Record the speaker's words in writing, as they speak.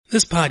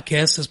This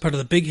podcast is part of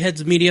the Big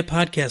Heads Media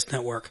Podcast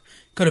Network.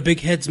 Go to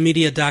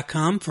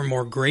bigheadsmedia.com for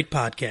more great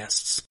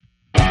podcasts.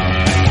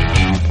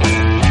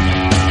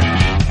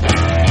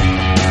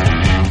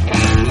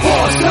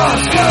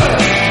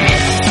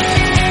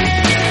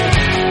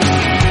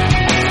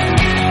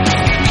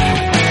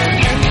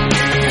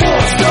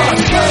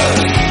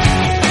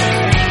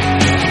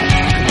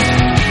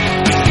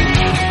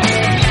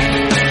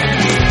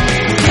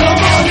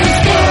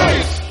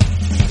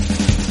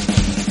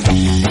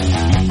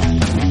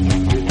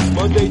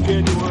 Monday,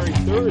 January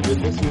 3rd,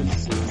 and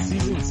this is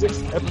Season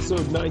 6,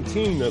 Episode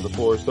 19 of the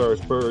 4 Star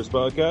Spurs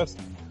podcast.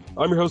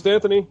 I'm your host,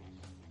 Anthony.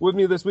 With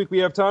me this week, we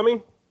have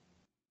Tommy.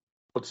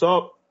 What's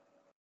up?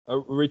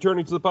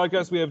 Returning to the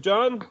podcast, we have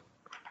John.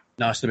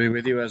 Nice to be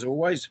with you, as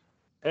always.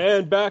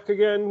 And back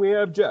again, we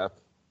have Jeff.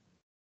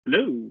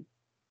 Hello.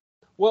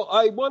 Well,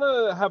 I want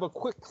to have a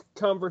quick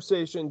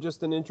conversation,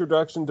 just an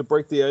introduction to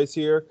break the ice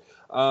here.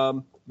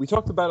 We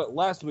talked about it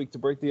last week to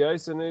break the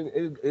ice, and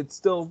it's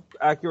still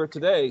accurate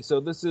today. So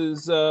this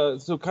is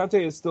so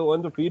Conte is still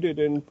undefeated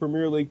in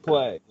Premier League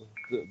play,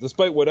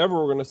 despite whatever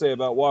we're going to say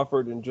about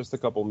Watford in just a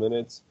couple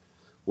minutes.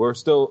 He's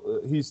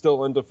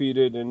still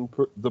undefeated in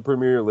the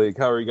Premier League.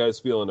 How are you guys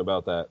feeling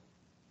about that?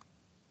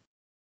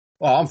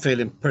 Well, I'm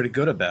feeling pretty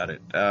good about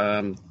it.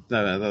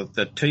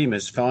 The team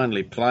is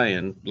finally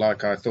playing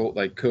like I thought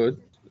they could.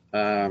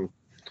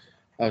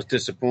 I was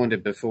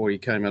disappointed before he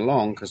came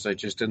along because they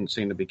just didn't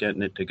seem to be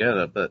getting it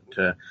together. But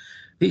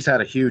he's had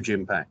a huge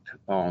impact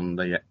on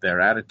their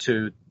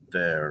attitude,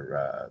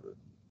 their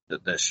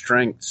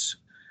strengths.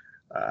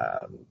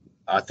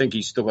 I think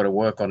he's still got to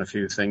work on a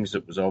few things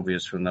that was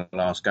obvious from the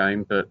last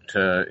game. But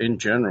in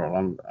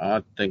general,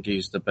 I think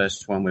he's the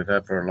best one we've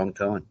had for a long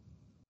time.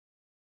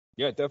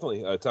 Yeah,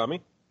 definitely.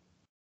 Tommy?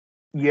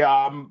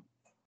 Yeah,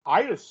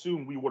 I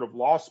assume we would have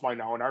lost by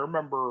now, and I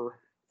remember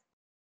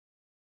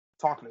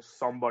talking to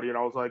somebody, and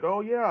I was like,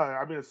 oh, yeah,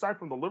 I mean, aside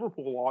from the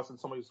Liverpool loss, and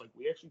somebody was like,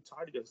 we actually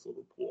tied against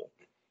Liverpool.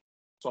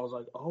 So I was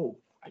like, oh,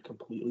 I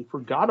completely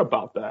forgot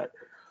about that.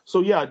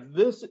 So, yeah,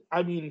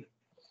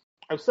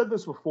 I've said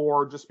this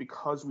before, just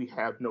because we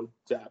have no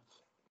depth.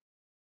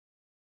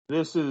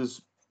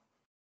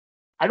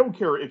 I don't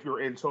care if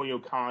you're Antonio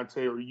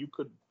Conte or you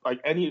could, like,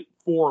 any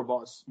four of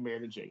us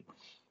managing.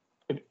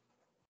 If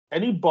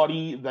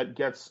anybody that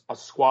gets a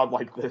squad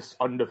like this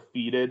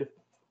undefeated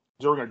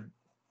during a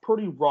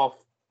pretty rough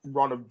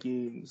run of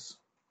games,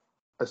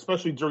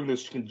 especially during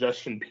this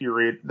congestion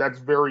period, that's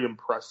very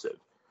impressive.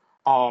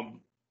 I've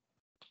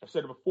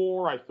said it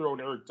before, I've thrown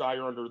Eric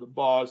Dyer under the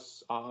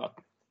bus.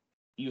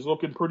 He's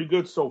looking pretty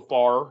good so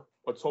far.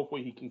 Let's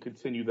hopefully he can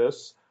continue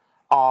this.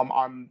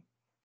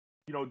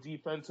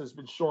 Defense has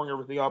been shoring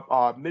everything up.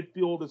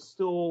 Midfield is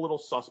still a little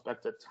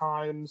suspect at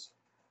times.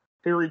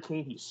 Harry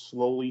Kane, he's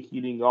slowly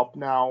heating up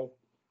now.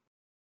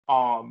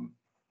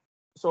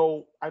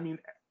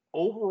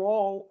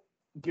 Overall,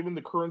 given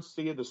the current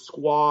state of the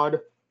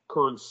squad,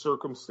 current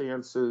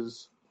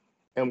circumstances,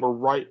 and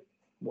we're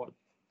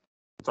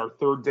it's our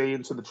third day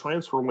into the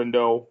transfer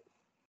window,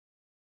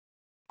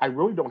 I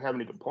really don't have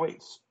any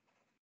complaints.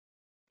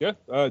 Yeah.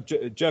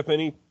 Jeff,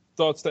 any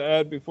thoughts to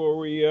add before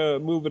we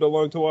move it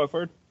along to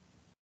Watford?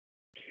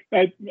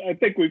 I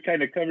think we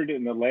kind of covered it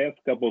in the last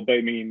couple, but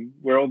I mean,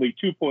 we're only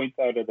 2 points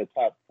out of the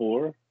top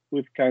four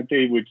with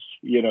Conte, which,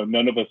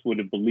 none of us would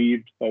have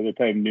believed by the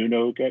time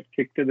Nuno got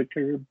kicked to the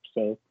curb.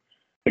 So,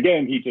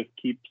 again, he just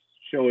keeps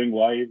showing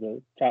why he's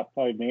a top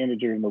 5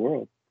 manager in the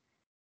world.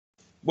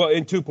 Well,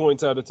 in 2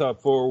 points out of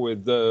top four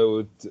with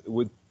 2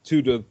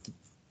 to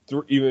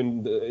 3,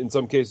 even in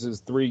some cases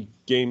 3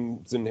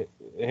 games in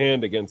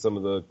hand against some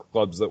of the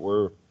clubs that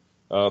were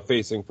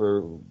facing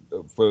for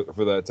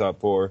that top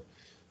four.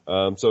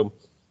 So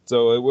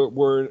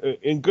we're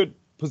in good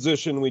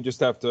position. We just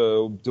have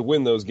to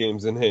win those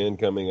games in hand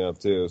coming up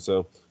too.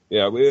 So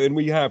yeah,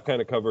 we have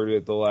kind of covered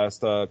it the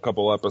last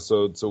couple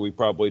episodes. So we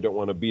probably don't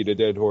want to beat a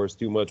dead horse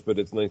too much, but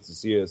it's nice to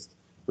see us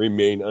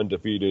remain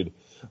undefeated.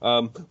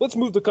 Let's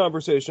move the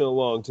conversation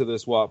along to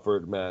this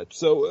Watford match.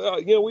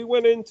 So we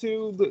went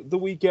into the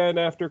weekend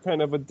after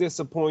kind of a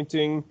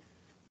disappointing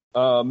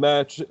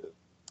match,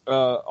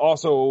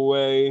 also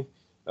away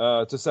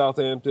to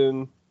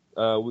Southampton.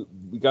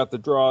 We got the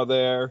draw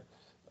there.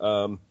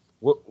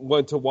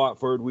 Went to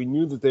Watford. We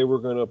knew that they were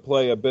going to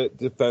play a bit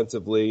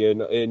defensively,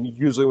 and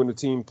usually when a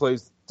team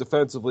plays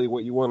defensively,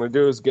 what you want to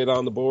do is get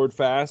on the board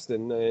fast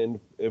and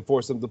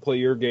force them to play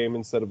your game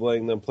instead of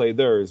letting them play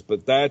theirs.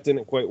 But that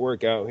didn't quite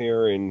work out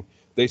here, and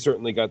they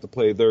certainly got to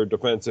play their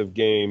defensive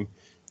game.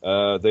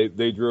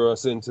 They drew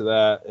us into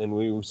that, and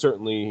we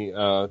certainly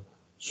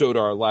showed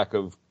our lack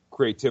of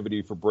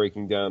creativity for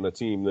breaking down a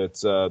team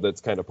that's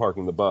kind of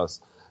parking the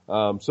bus.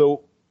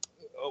 So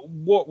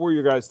what were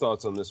your guys'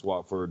 thoughts on this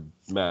Watford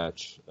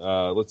match?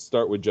 Let's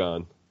start with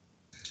John.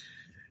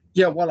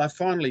 Yeah, well, I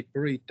finally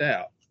breathed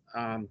out.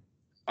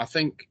 I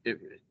think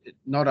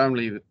not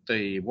only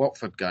the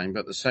Watford game,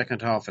 but the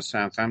second half of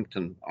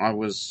Southampton, I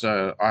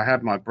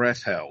had my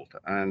breath held,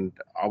 and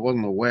I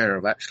wasn't aware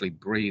of actually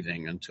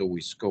breathing until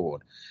we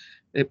scored.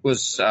 It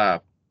was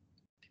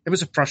it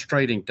was a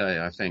frustrating day,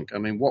 I think. I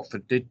mean,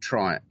 Watford did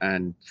try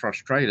and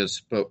frustrate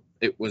us, but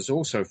it was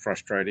also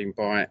frustrating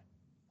by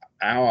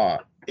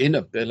our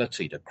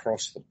inability to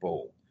cross the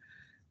ball.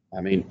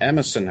 I mean,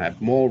 Emerson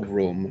had more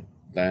room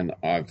than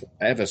I've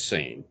ever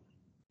seen,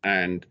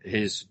 and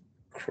he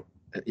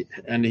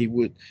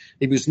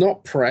was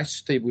not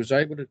pressed. He was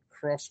able to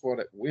cross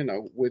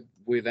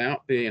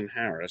without being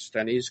harassed,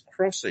 and his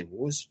crossing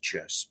was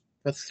just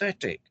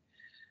pathetic.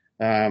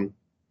 A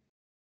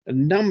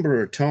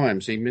number of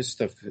times he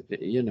missed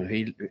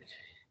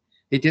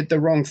he did the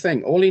wrong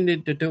thing. All he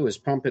needed to do is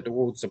pump it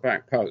towards the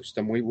back post,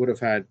 and we would have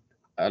had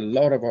a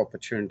lot of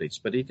opportunities,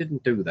 but he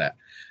didn't do that.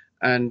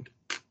 And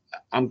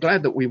I'm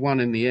glad that we won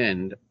in the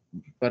end,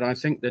 but I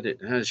think that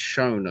it has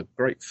shown a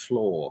great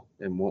flaw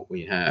in what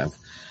we have.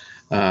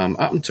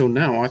 Up until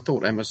now, I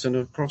thought Emerson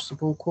had crossed the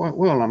ball quite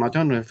well, and I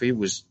don't know if he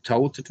was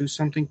told to do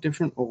something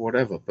different or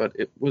whatever, but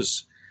it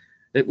was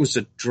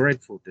a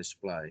dreadful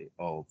display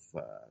of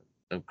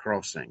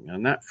crossing,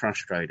 and that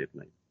frustrated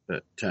me.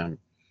 But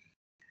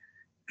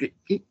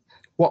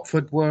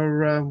Watford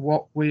were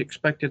what we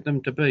expected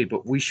them to be,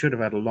 but we should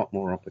have had a lot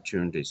more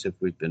opportunities if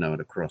we'd been able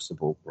to cross the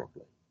ball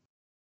properly.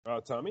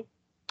 Tommy?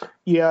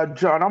 Yeah,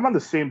 John, I'm on the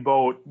same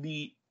boat.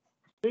 The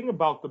thing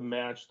about the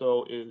match,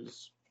 though,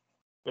 is,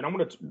 and I'm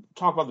going to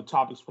talk about the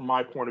topics from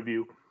my point of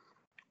view.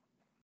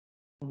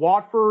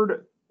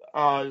 Watford,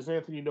 as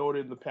Anthony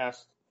noted in the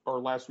past or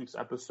last week's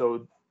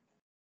episode,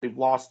 they've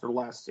lost their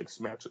last 6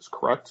 matches,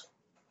 correct?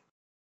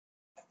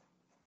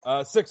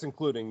 6,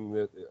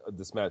 including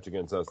this match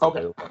against us.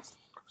 Okay.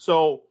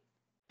 So,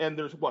 and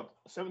there's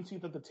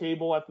 17th at the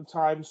table at the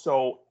time.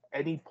 So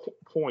any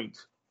point,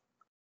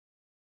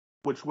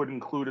 which would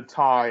include a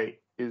tie,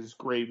 is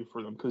gravy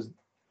for them because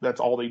that's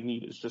all they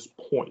need is just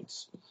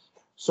points.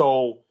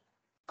 So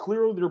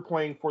clearly they're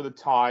playing for the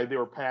tie. They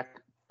were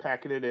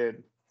packing it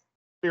in.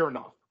 Fair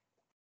enough.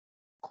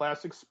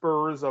 Classic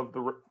Spurs of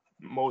the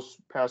most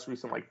past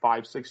recent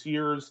 5-6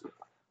 years.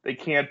 They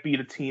can't beat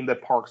a team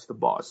that parks the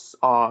bus.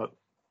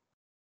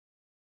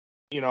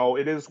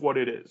 It is what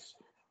it is.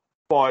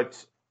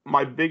 But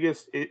my the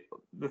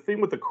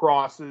thing with the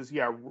crosses,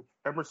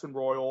 Emerson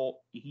Royal,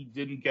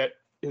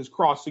 his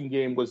crossing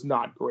game was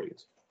not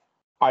great.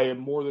 I am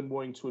more than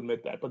willing to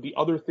admit that. But the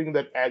other thing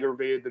that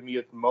aggravated me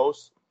at the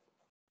most,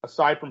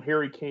 aside from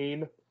Harry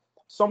Kane,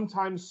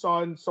 sometimes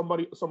some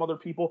other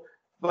people,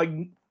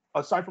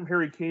 aside from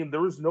Harry Kane,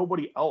 there was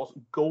nobody else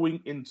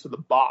going into the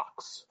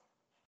box.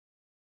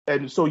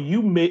 And so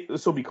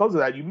because of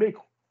that, you make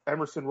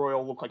Emerson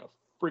Royal look like a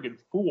friggin'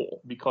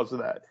 fool because of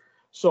that.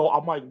 So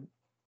I'm like,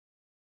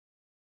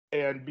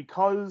 and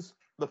because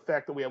the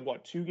fact that we have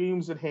 2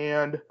 games in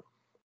hand,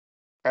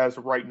 as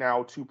of right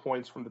now, 2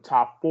 points from the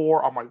top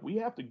 4, I'm like, we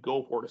have to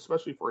go for it,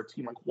 especially for a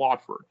team like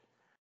Watford.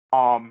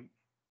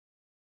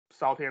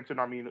 Southampton,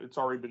 I mean, it's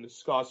already been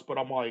discussed, but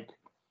I'm like,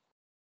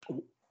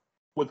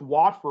 with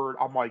Watford,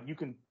 I'm like,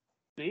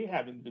 they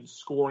haven't been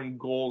scoring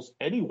goals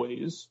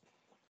anyways.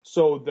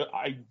 So the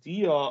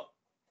idea,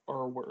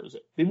 or where is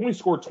it? They've only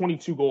scored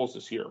 22 goals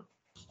this year,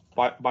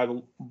 by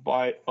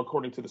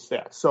according to the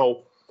stats.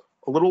 So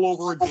a little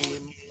over a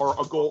game or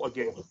a goal a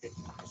game.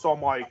 So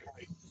I'm like,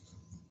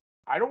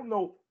 I don't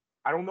know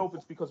if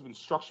it's because of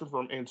instruction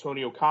from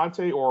Antonio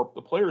Conte or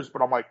the players,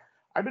 but I'm like,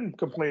 I've been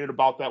complaining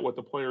about that with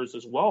the players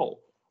as well.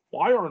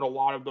 Why aren't a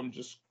lot of them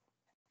just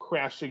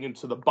crashing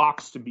into the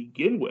box to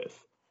begin with,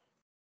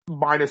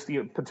 minus the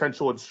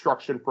potential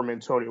instruction from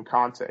Antonio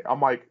Conte? I'm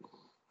like,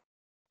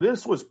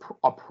 this was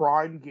a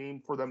prime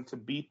game for them to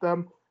beat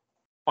them.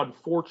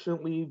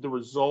 Unfortunately, the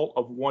result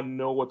of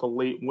 1-0 with a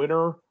late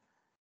winner,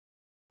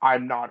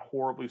 I'm not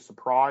horribly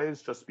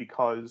surprised, just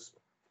because,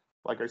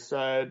 like I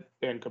said,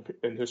 and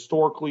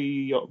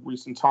historically,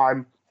 recent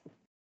time,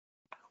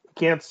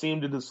 can't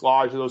seem to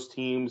dislodge those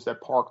teams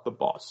that park the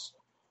bus.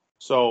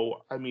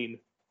 So, I mean,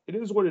 it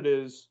is what it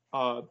is.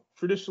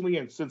 Traditionally,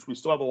 and since we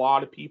still have a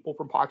lot of people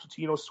from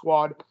Pochettino's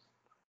squad,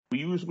 we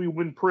usually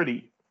win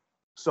pretty.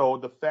 So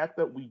the fact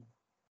that we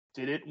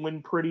didn't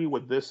win pretty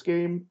with this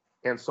game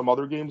and some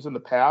other games in the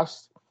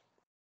past,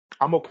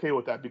 I'm okay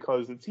with that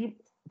because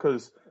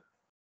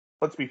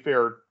let's be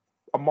fair,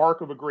 a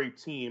mark of a great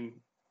team,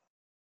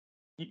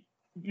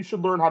 you should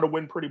learn how to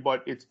win pretty,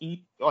 but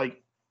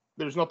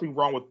there's nothing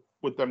wrong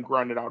with them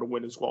grinding out a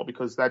win as well,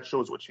 because that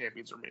shows what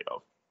champions are made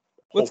of.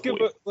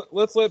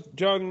 Let's let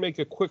John make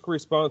a quick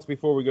response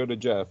before we go to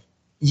Jeff.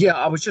 Yeah,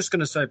 I was just going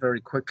to say very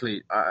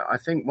quickly, I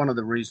think one of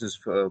the reasons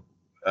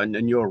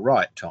and you're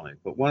right, Tommy,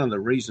 but one of the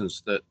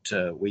reasons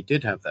that we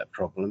did have that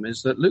problem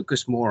is that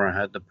Lucas Moura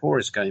had the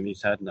poorest game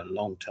he's had in a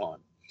long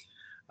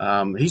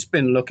time. He's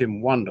been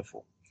looking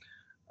wonderful.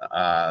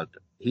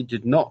 He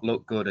did not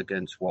look good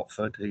against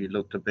Watford. He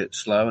looked a bit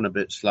slow and a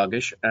bit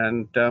sluggish,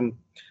 and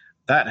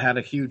that had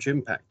a huge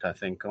impact, I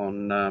think,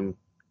 on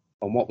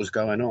what was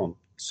going on.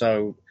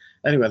 So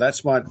anyway,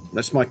 that's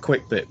my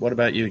quick bit. What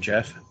about you,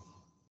 Jeff?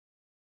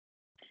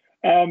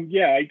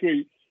 Yeah, I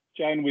agree,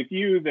 John, with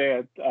you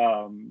that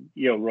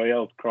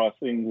Royale's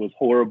crossing was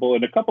horrible,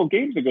 and a couple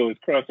games ago his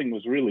crossing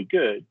was really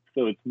good.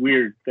 So it's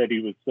weird that he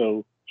was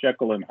so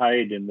Jekyll and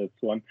Hyde in this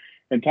one.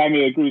 And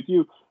Tommy, I agree with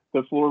you.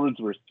 The forwards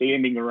were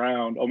standing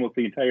around almost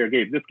the entire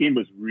game. This game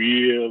was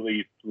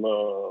really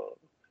slow.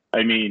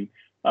 I mean,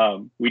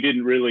 we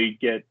didn't really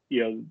get,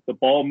 the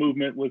ball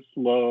movement was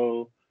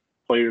slow.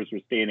 Players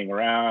were standing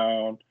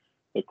around.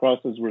 The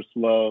crosses were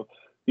slow.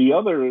 The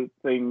other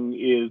thing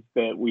is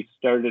that we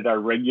started our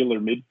regular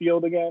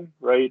midfield again,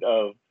 right,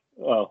 of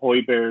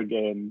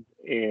Højbjerg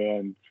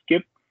and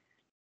Skip,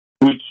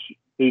 which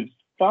is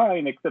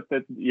fine, except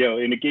that,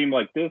 in a game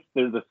like this,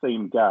 they're the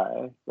same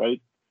guy, right?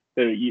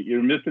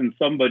 You're missing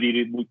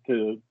somebody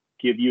to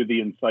give you the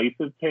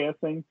incisive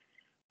passing.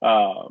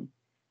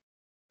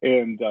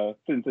 And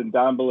since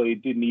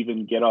Ndombele didn't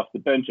even get off the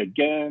bench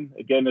again,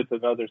 it's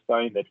another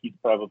sign that he's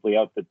probably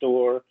out the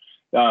door.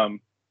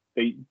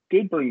 They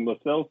did bring Lo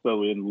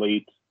Celso in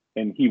late,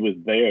 and he was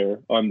there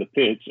on the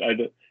pitch.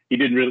 He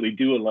didn't really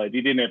do a lot.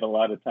 He didn't have a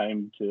lot of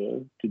time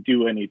to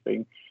do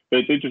anything. But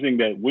it's interesting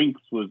that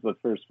Winks was the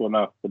first one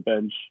off the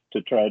bench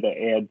to try to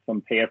add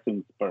some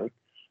passing spark,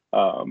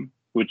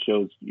 which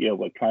shows,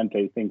 what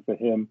Conte thinks of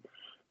him.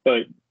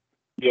 But,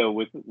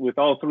 with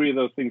all three of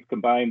those things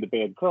combined, the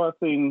bad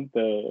crossing,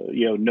 the,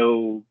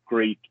 no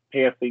great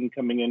passing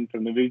coming in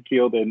from the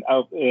midfield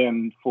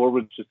and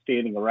forwards just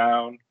standing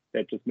around,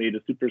 that just made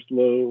a super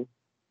slow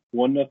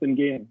 1-0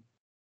 game.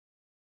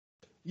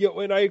 Yeah,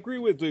 and I agree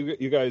with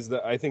you guys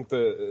that I think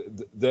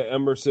the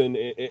Emerson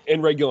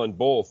and Reguilón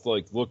both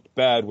looked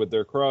bad with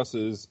their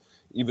crosses,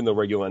 even though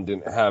Reguilón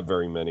didn't have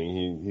very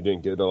many. He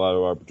didn't get a lot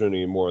of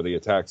opportunity. More of the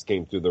attacks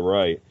came through the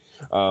right.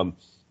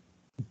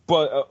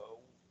 But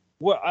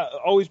what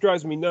always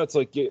drives me nuts,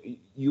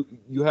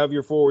 you have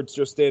your forwards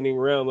just standing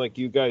around, like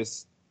you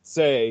guys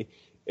say,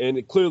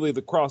 and clearly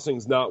the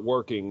crossing's not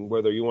working,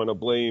 whether you want to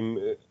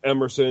blame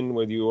Emerson,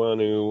 whether you want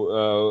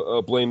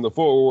to blame the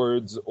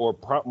forwards, or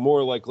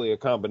more likely a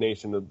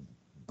combination of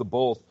the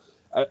both.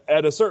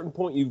 At a certain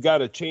point, you've got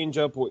to change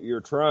up what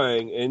you're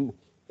trying, and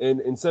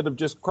instead of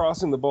just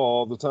crossing the ball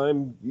all the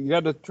time, you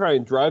got to try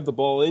and drive the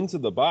ball into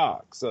the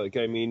box.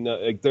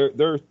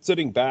 They're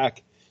sitting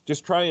back.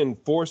 Just try and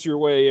force your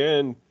way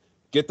in.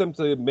 Get them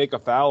to make a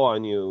foul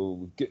on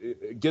you.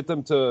 Get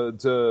them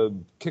to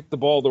kick the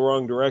ball the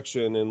wrong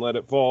direction and let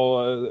it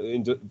fall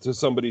into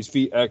somebody's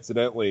feet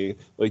accidentally.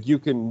 You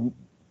can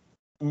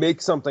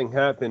make something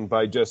happen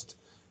by just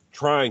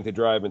trying to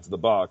drive into the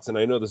box. And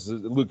I know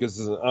Lucas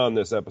isn't on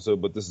this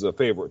episode, but this is a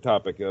favorite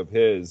topic of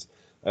his.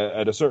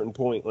 At a certain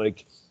point,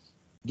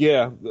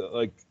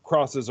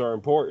 crosses are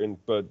important,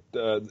 but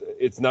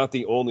it's not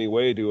the only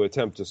way to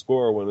attempt to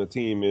score when a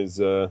team is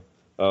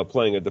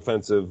playing a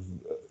defensive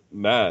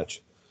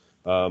match.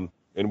 And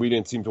we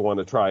didn't seem to want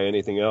to try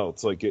anything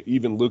else.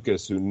 Even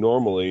Lucas, who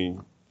normally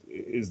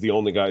is the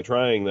only guy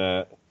trying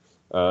that,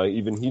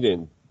 even he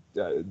didn't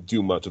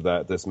do much of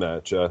that this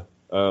match.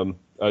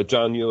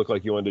 John, you look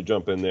like you wanted to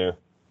jump in there.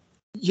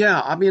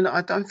 Yeah, I mean,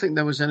 I don't think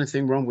there was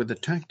anything wrong with the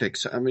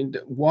tactics. I mean,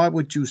 why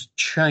would you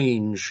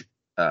change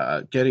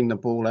getting the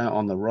ball out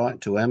on the right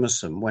to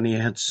Emerson when he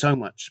had so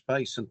much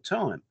space and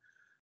time?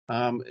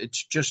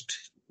 It's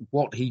just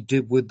what he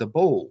did with the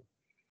ball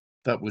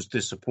that was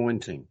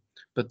disappointing.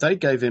 But they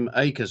gave him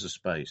acres of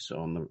space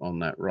on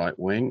that right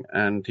wing,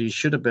 and he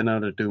should have been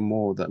able to do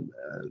more than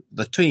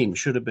the team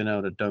should have been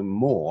able to do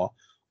more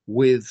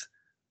with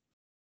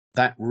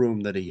that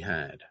room that he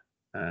had.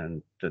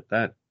 And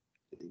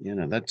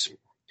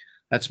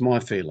that's my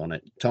feel on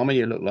it. Tommy,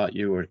 you look like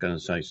you were going to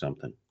say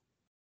something.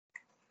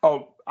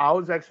 Oh, I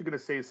was actually going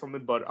to say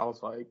something, but I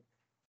was like,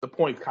 the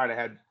point kind of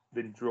had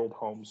been drilled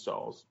home,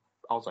 so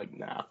I was like,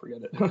 nah,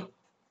 forget it.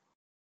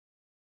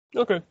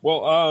 Okay,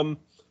 well,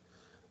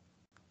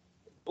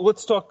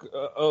 let's talk.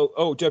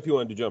 Jeff, you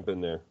wanted to jump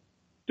in there.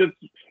 Just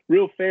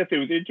real fast, it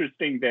was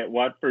interesting that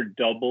Watford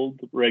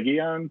doubled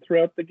Reguilón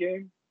throughout the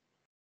game.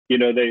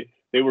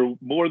 They were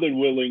more than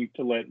willing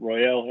to let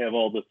Royale have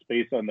all the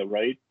space on the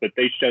right, but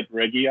they shut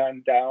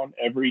Reguilón down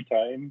every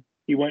time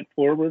he went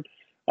forward,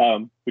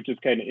 which is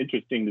kind of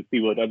interesting to see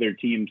what other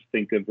teams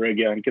think of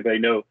Reguilón, because I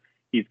know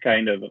he's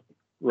kind of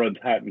runs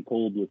hot and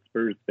cold with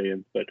Spurs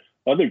fans, but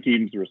other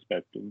teams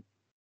respect him.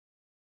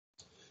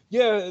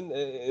 Yeah,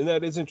 and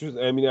that is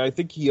interesting. I mean, I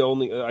think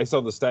I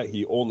saw the stat,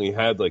 he only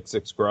had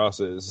 6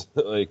 crosses,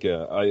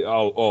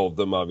 all of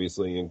them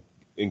obviously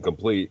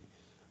incomplete,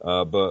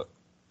 but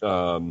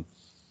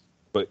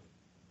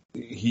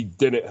he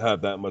didn't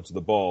have that much of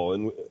the ball.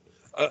 And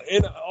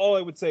all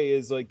I would say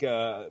is I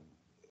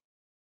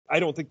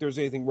don't think there's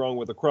anything wrong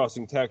with a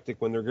crossing tactic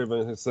when they're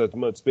giving us that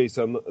much space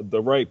on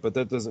the right, but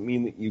that doesn't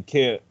mean that you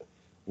can't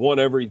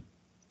every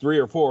 3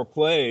 or 4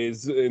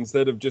 plays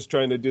instead of just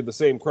trying to do the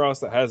same cross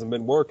that hasn't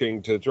been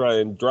working to try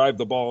and drive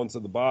the ball into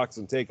the box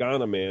and take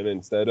on a man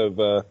instead of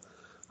the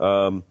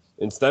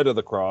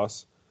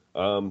cross,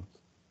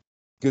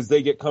 because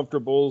they get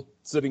comfortable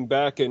sitting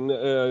back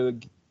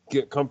and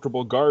get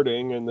comfortable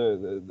guarding,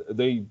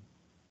 and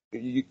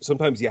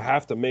sometimes you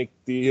have to make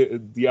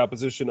the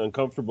opposition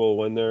uncomfortable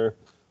when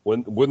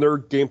their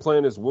game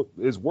plan is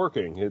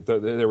working.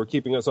 They were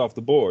keeping us off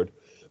the board.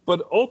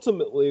 But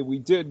ultimately, we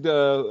did.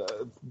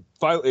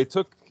 It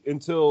took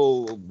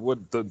until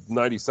the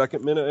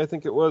 92nd minute, I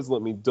think it was.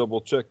 Let me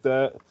double check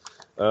that.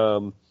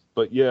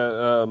 But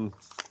yeah,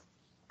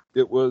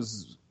 it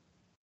was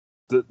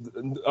the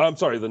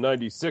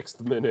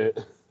 96th minute.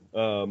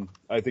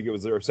 I think it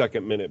was their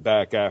second minute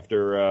back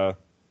after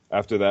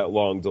that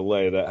long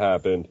delay that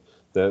happened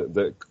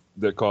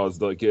that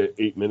caused like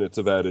 8 minutes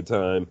of added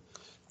time,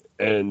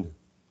 and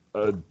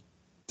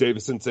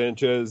Davison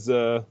Sanchez.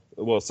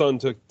 Son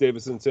took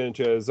Davison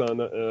Sanchez on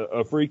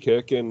a free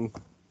kick, and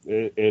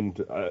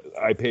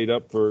I paid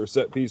up for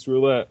set piece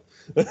roulette.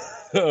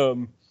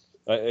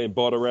 And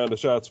bought a round of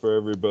shots for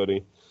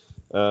everybody.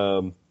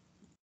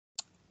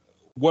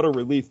 What a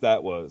relief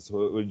that was.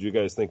 What did you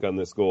guys think on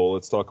this goal?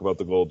 Let's talk about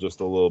the goal just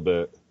a little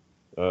bit.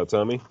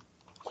 Tommy?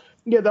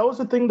 Yeah, that was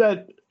the thing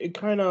that it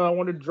kind of, I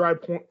wanted to drive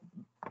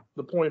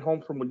the point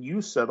home from what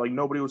you said. Like,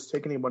 nobody was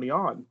taking anybody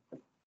on.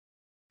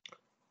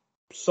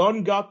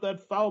 Son got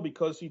that foul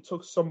because he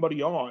took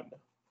somebody on,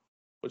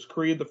 which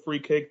created the free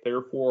kick,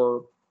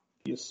 therefore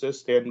the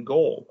assist and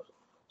goal.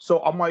 So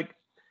I'm like,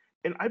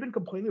 and I've been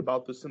complaining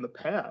about this in the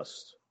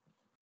past,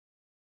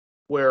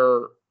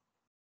 where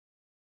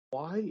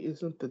why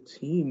isn't the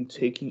team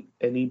taking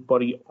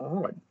anybody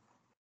on?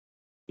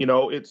 You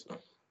know,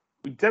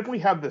 we definitely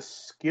have the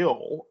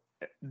skill.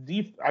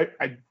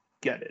 I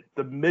get it.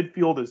 The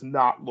midfield is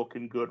not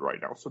looking good right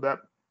now, so that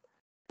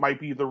might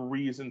be the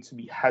reason to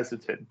be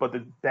hesitant. But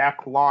the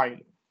back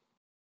line,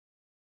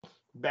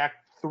 back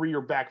three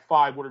or back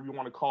five, whatever you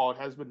want to call it,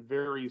 has been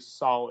very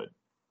solid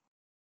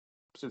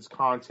since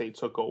Conte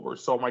took over.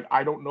 So I'm like,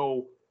 I don't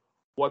know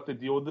what the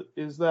deal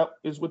is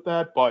with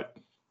that, but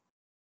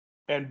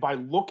and by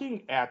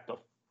looking at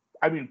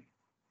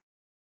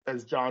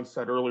as John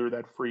said earlier,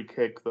 that free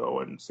kick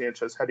though, and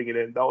Sanchez heading it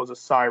in, that was a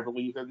sigh of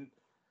relief. And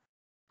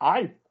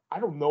I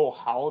don't know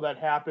how that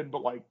happened,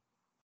 but like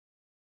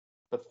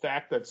the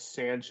fact that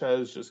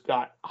Sanchez just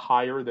got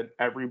higher than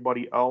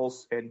everybody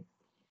else and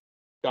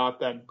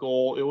got that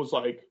goal, it was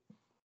like,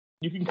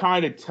 you can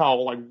kind of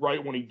tell, like,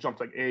 right when he jumped,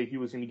 like, A, he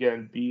was going to get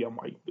in, B, I'm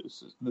like,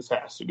 this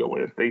has to go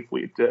in, and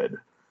thankfully it did.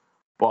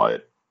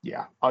 But,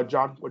 yeah.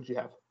 John, what did you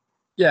have?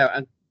 Yeah,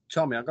 and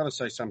Tommy, I've got to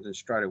say something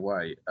straight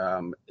away.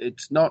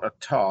 It's not a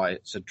tie,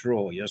 it's a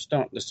draw. You're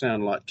starting to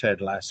sound like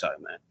Ted Lasso,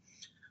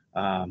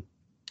 man.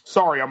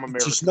 Sorry, I'm American.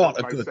 Which is not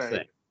a good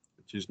thing.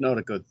 Which is not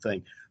a good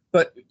thing.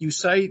 But you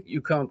say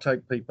you can't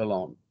take people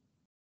on.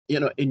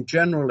 You know, in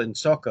general, in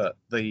soccer,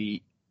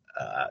 the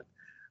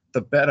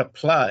better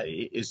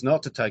play is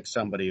not to take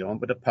somebody on,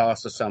 but to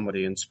pass to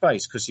somebody in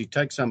space. Because you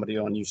take somebody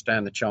on, you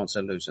stand the chance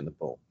of losing the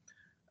ball.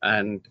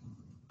 And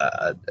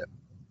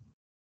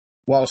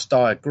whilst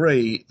I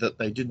agree that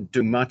they didn't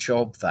do much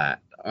of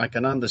that, I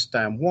can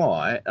understand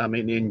why. I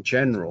mean, in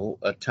general,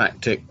 a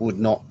tactic would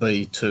not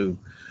be to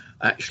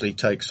actually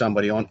take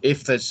somebody on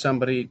if there's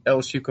somebody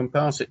else you can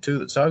pass it to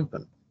that's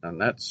open. And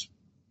that's,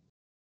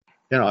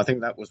 I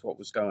think that was what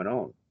was going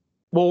on.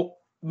 Well,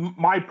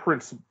 my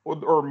principle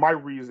or my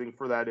reasoning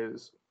for that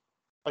is,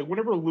 like,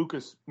 whenever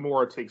Lucas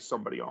Moura takes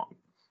somebody on,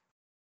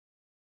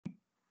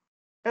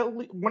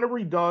 whenever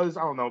he does,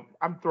 I don't know,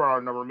 I'm throwing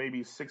out a number,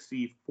 maybe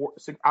 60%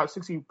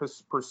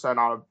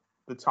 out of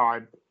the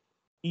time,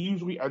 he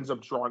usually ends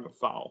up drawing a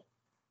foul,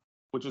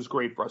 which is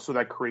great for us. So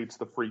that creates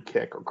the free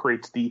kick or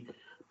creates the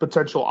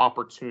potential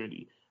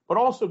opportunity. But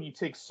also, if you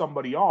take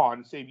somebody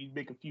on, say if you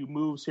make a few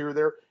moves here or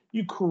there,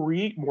 you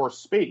create more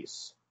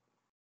space.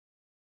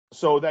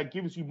 So that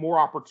gives you more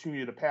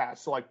opportunity to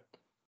pass. So, like,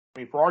 I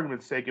mean, for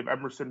argument's sake, if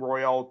Emerson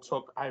Royale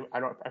took, I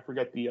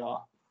forget the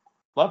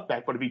left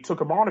back, but if he took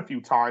him on a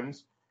few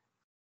times,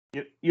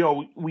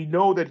 we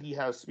know that he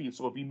has speed.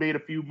 So if he made a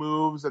few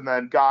moves and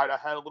then got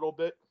ahead a little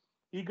bit,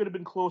 he could have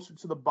been closer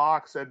to the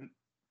box and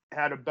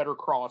had a better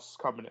cross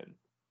coming in.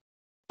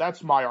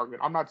 That's my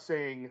argument. I'm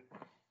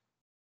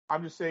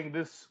just saying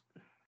this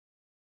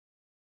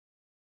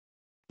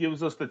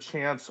gives us the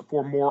chance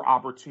for more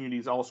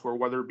opportunities elsewhere,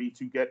 whether it be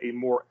to get a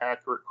more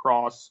accurate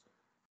cross,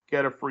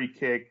 get a free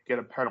kick, get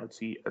a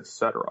penalty,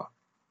 etc.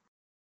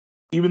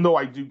 Even though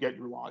I do get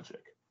your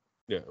logic.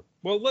 Yeah.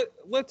 Well,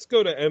 let's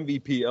go to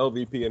MVP,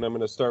 LVP, and I'm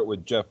going to start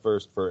with Jeff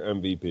first for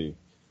MVP.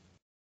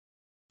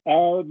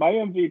 My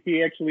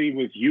MVP actually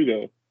was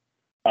Hugo.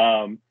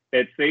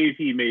 That save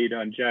he made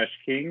on Josh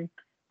King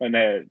on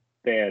that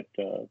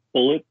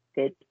bullet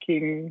that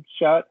King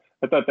shot,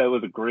 I thought that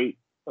was a great,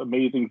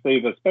 amazing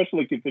save,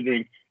 especially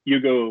considering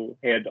Hugo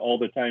had all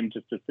the time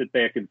just to sit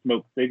back and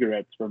smoke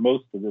cigarettes for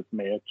most of this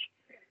match,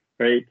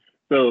 right?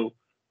 So,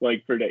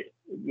 like, for the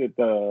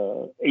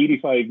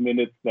 85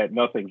 minutes that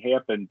nothing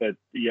happened, but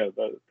the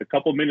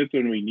couple minutes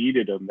when we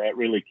needed him, that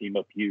really came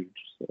up huge.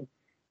 So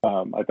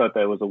I thought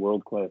that was a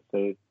world-class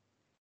save.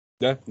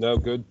 Yeah, no,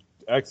 good.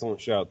 Excellent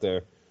shout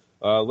there.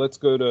 Let's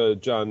go to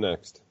John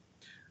next.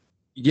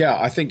 Yeah,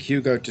 I think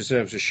Hugo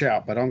deserves a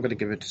shout, but I'm going to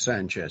give it to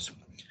Sanchez.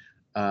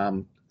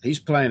 He's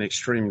playing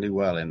extremely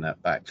well in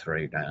that back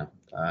three now.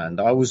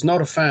 And I was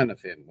not a fan of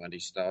him when he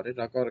started.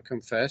 I've got to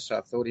confess, I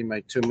thought he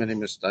made too many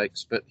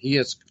mistakes, but he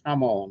has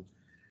come on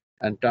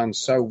and done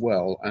so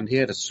well. And he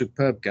had a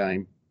superb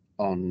game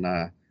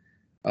on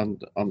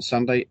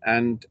Sunday.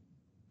 And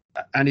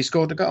and he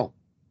scored the goal.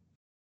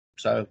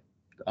 So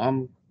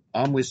I'm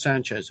with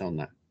Sanchez on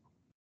that.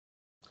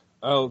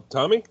 Oh,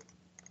 Tommy?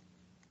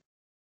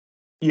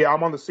 Yeah,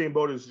 I'm on the same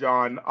boat as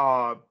John.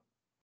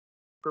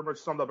 Pretty much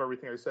summed up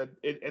everything I said.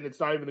 And it's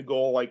not even a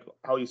goal like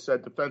how he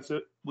said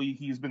defensively.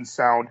 He's been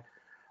sound.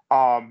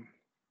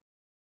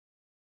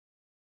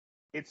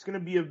 It's going to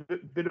be a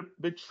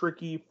bit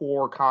tricky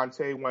for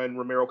Conte when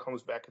Romero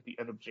comes back at the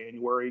end of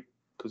January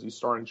because he's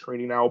starting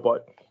training now.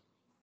 But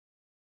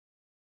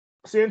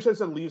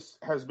Sanchez at least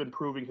has been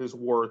proving his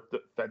worth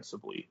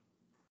defensively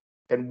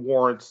and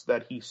warrants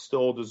that he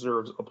still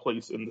deserves a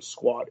place in the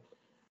squad.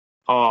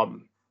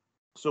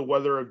 So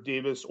whether if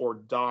Davis or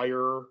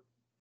Dyer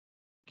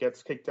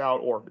gets kicked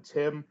out or if it's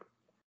him,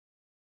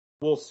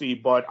 we'll see.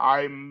 But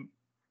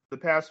the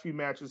past few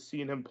matches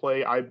seeing him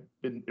play, I've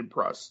been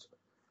impressed.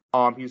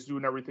 He's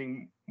doing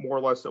everything more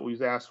or less that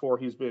we've asked for.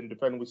 He's been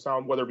defensively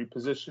sound, whether it be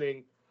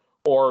positioning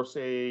or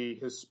say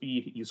his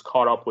speed. He's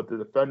caught up with the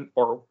defend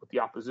or with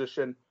the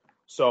opposition.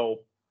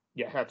 So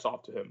yeah, hats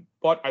off to him.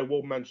 But I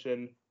will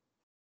mention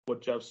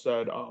what Jeff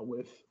said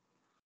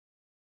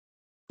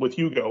with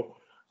Hugo.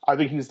 I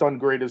think he's done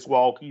great as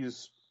well.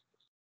 He's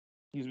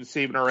been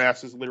saving our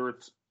asses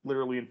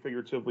literally and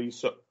figuratively.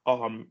 So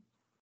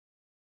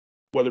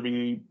whether it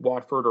be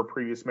Watford or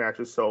previous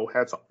matches. So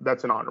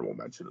that's an honorable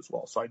mention as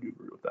well. So I do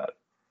agree with that.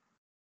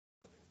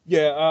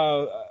 Yeah,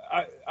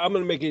 I'm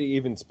going to make it an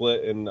even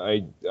split, and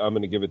I'm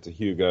going to give it to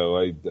Hugo.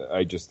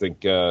 I just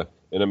think in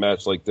a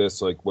match like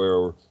this, like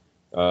where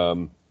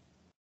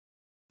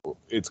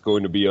it's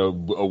going to be a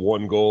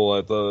one goal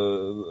at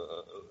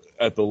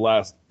the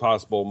last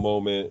possible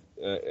moment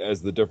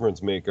as the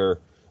difference maker,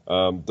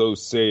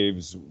 those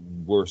saves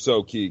were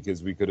so key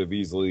because we could have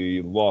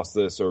easily lost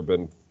this or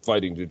been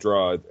fighting to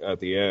draw at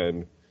the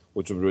end,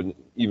 which would have been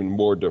even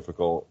more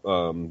difficult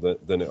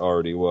than it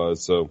already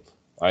was. So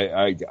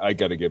I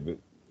got to give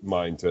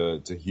mine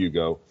to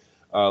Hugo.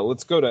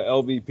 Let's go to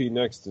LVP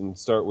next and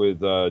start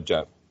with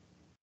Jeff.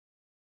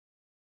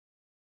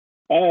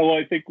 Oh, well,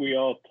 I think we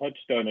all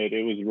touched on it.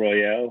 It was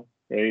Royale,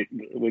 right,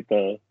 with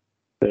the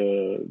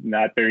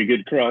not very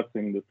good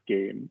crossing this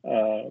game.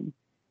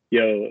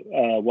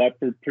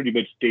 Watford pretty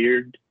much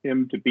dared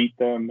him to beat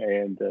them,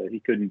 and he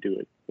couldn't do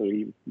it. So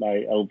he was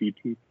my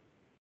LVP.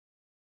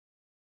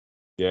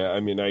 Yeah, I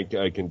mean, I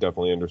can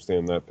definitely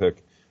understand that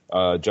pick.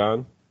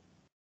 John?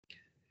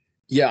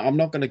 Yeah, I'm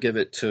not going to give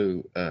it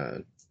to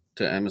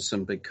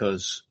Emerson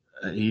because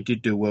he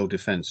did do well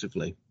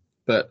defensively.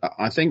 But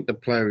I think the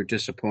player who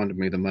disappointed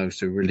me the most,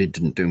 who really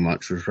didn't do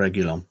much, was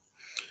Reguilon.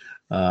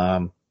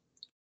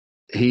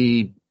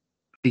 He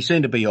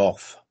seemed to be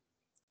off,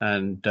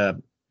 and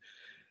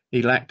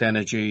he lacked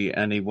energy,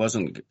 and he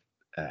wasn't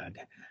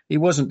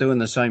doing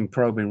the same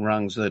probing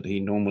runs that he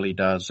normally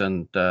does,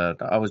 and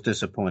I was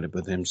disappointed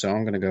with him. So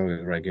I'm going to go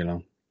with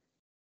Reguilon.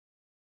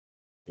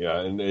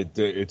 Yeah, and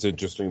it's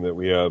interesting that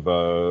we have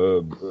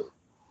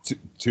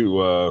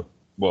two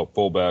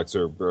fullbacks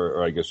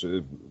or I guess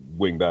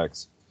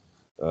wingbacks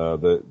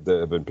that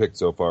have been picked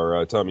so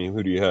far. Tommy,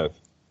 who do you have?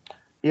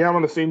 Yeah, I'm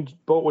on the same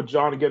boat with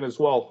John again as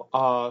well.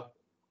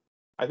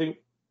 I think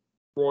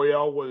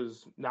Royale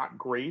was not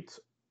great,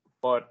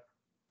 but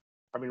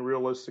I mean,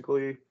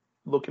 realistically,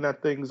 looking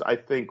at things, I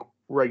think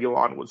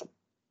Reguilon was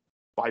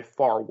by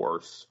far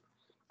worse.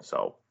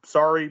 So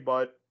sorry,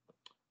 but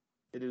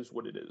it is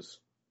what it is.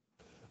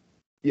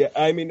 Yeah,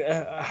 I mean,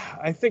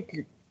 I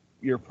think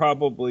you're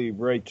probably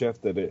right,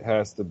 Jeff, that it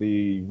has to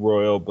be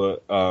Royal,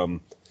 but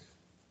I'm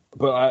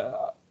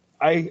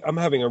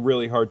having a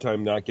really hard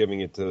time not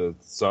giving it to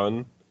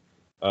Son.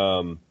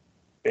 And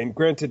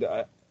granted,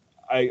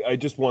 I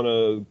just want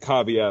to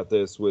caveat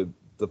this with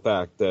the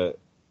fact that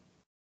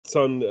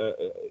Son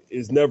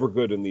is never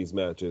good in these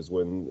matches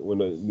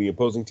when the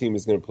opposing team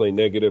is going to play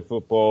negative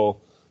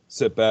football,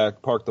 sit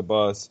back, park the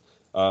bus.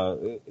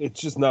 It's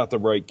just not the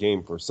right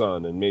game for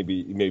Son, and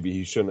maybe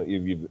he shouldn't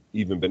have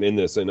even been in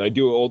this. And I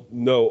do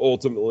know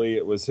ultimately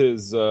it was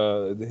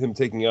him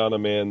taking on a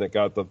man that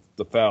got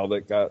the foul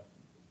that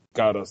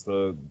got us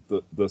the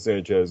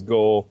Sanchez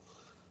goal.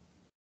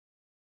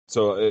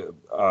 So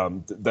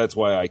that's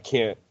why I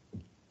can't,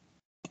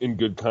 in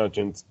good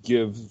conscience,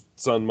 give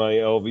Son my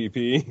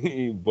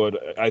LVP.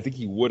 But I think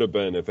he would have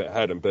been if it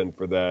hadn't been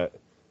for that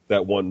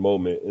one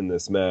moment in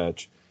this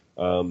match.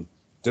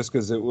 Just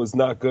because it was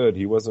not good.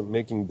 He wasn't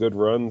making good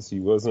runs. He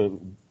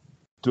wasn't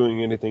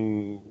doing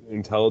anything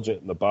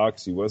intelligent in the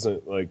box. He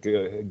wasn't like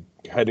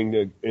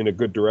heading in a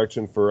good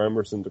direction for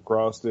Emerson to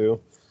cross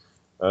to.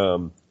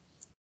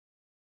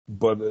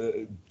 But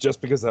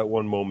just because that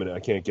one moment, I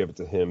can't give it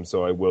to him,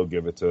 so I will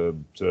give it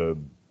to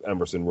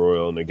Emerson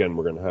Royal. And again,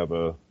 we're going to have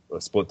a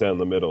split down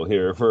the middle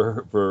here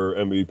for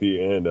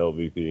MVP and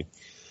LVP.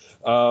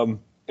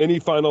 Any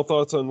final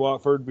thoughts on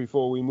Watford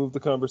before we move the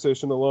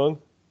conversation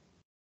along?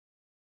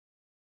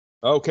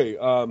 Okay,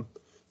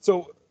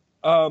 so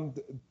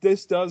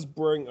this does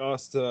bring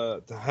us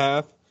to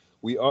half.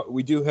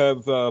 We do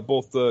have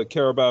both the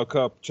Carabao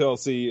Cup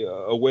Chelsea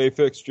away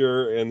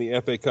fixture and the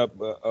FA Cup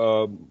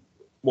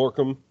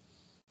Morecambe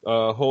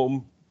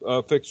home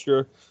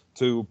fixture.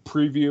 to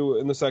preview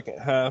in the second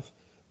half.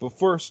 But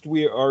first,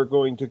 we are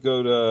going to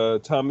go to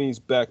Tommy's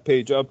back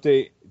page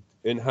update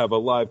and have a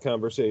live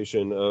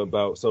conversation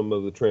about some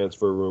of the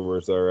transfer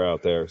rumors that are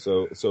out there.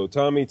 So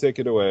Tommy, take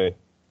it away.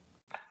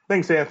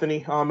 Thanks,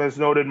 Anthony. As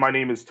noted, my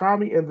name is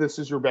Tommy, and this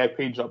is your back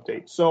page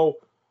update. So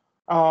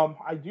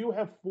I do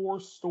have 4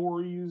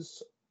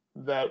 stories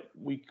that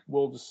we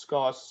will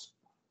discuss.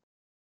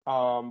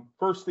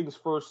 First things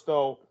first,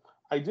 though,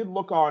 I did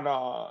look on,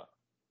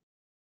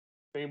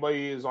 if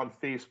anybody is on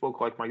Facebook,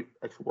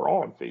 actually we're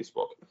all on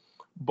Facebook,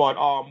 but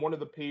one of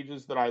the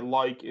pages that I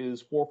like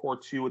is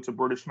 442. It's a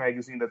British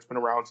magazine that's been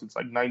around since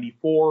like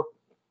 94.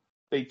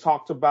 They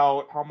talked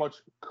about how much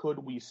could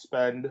we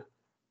spend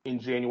in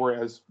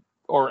January as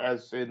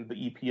in the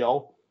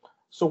EPL.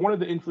 So one of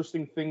the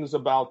interesting things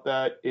about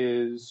that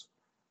is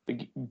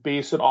they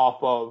base it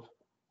off of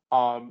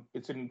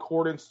it's in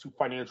accordance to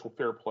financial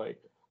fair play.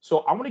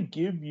 So I'm going to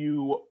give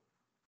you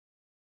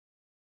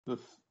the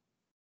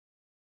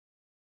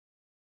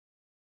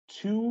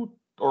 2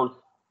 or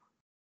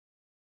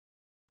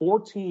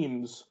 4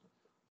 teams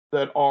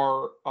that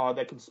are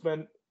that can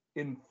spend,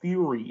 in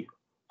theory,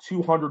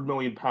 £200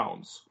 million.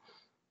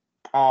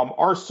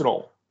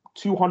 Arsenal,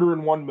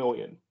 201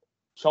 million.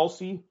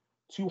 Chelsea,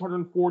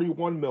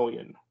 241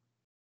 million.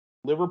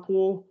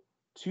 Liverpool,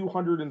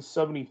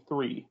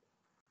 273.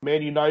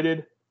 Man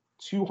United,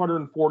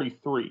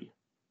 243.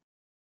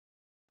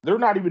 They're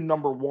not even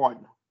number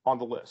 1 on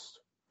the list.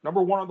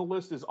 Number 1 on the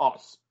list is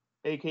us,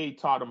 aka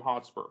Tottenham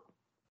Hotspur.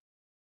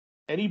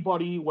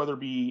 Anybody, whether it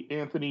be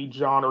Anthony,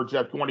 John, or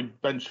Jeff, you want to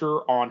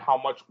venture on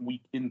how much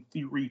we, in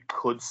theory,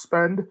 could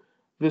spend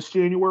this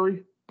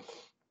January?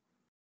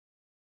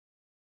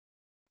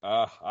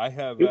 I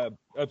have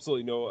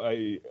absolutely no.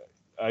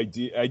 I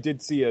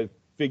did see a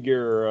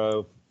figure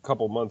a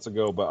couple months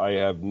ago, but I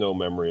have no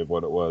memory of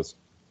what it was.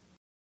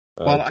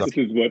 This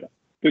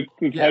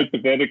is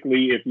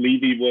hypothetically if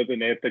Levy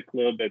wasn't at the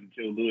club and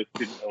Joe Louis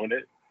didn't own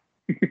it.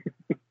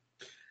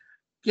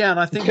 Yeah, and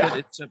I think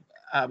that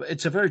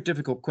it's a very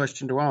difficult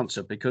question to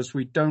answer because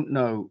we don't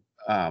know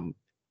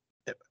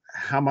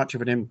how much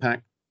of an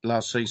impact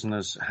last season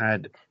has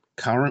had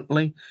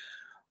currently.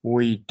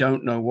 We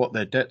don't know what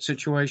their debt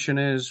situation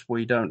is.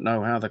 We don't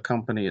know how the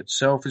company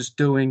itself is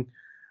doing.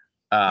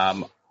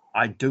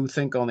 I do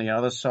think on the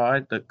other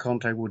side that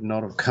Conte would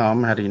not have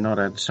come had he not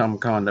had some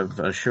kind of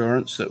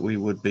assurance that we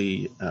would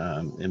be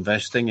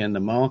investing in the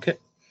market.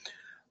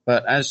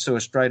 But as to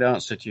a straight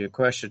answer to your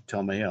question,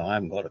 Tommy, I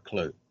haven't got a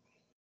clue.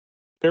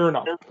 Fair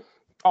enough.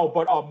 Oh,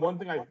 but one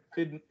thing I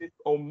didn't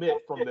omit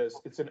from this,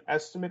 it's an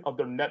estimate of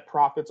their net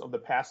profits of the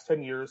past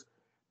 10 years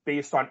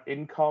based on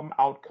income,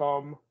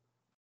 outcome,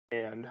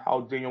 and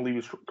how Daniel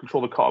Levy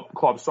controlled the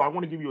club. So I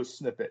want to give you a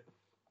snippet.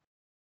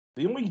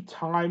 The only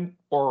time,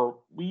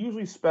 we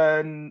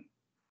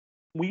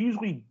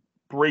usually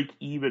break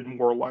even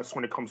more or less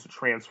when it comes to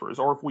transfers,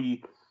 or if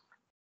we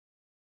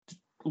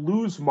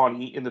lose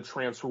money in the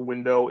transfer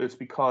window, it's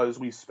because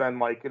we spend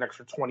like an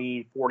extra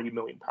 20, 40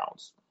 million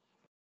pounds.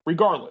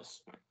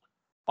 Regardless,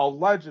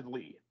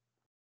 allegedly,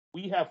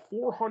 we have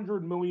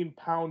 400 million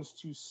pounds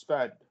to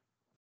spend.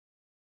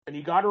 And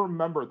you got to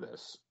remember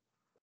this.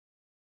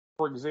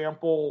 For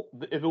example,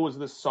 if it was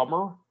this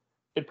summer,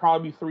 it'd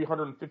probably be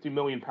 350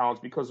 million pounds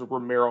because of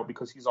Romero,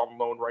 because he's on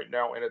loan right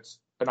now, and it's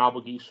an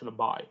obligation to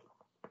buy.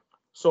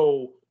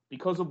 So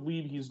because of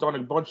Levy, he's done a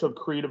bunch of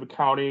creative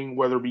accounting,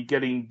 whether it be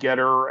getting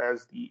Getter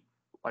as the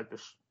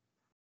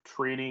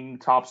training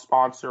top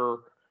sponsor,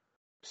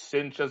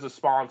 Cinch as a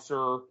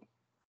sponsor,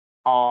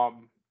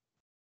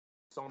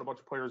 selling a bunch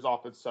of players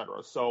off,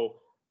 etc. So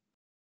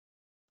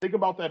think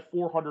about that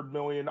 400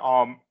 million.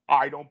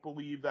 I don't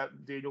believe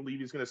that Daniel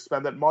Levy is going to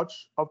spend that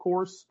much, of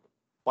course,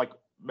 like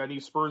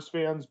many Spurs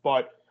fans,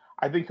 but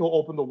I think he'll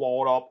open the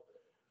wallet up,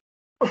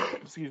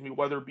 excuse me,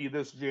 whether it be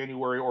this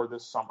January or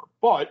this summer.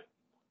 But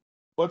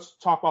let's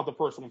talk about the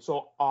first one.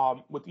 So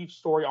with each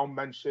story, I'll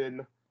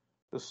mention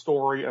the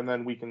story, and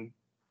then we can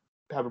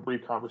have a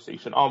brief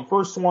conversation.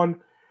 First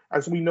one,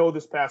 as we know,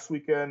 this past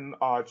weekend,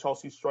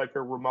 Chelsea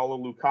striker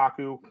Romelu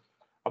Lukaku,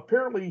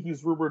 apparently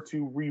he's rumored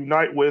to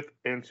reunite with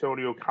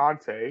Antonio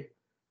Conte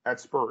at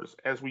Spurs.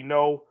 As we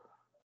know,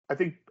 I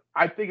think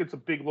it's a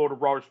big load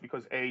of rubbish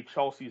because A,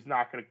 Chelsea's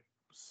not going to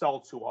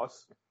sell to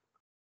us.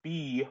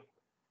 B,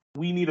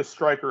 we need a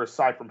striker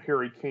aside from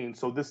Harry Kane,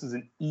 so this is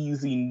an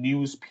easy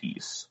news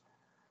piece.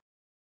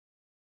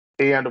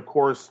 And of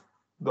course,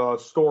 the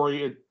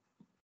story,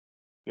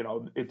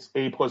 it's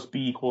A plus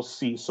B equals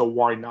C, so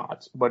why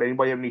not? But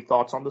anybody have any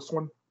thoughts on this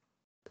one?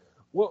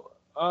 Well,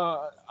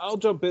 I'll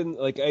jump in.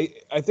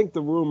 I think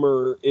the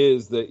rumor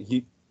is that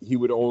he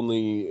would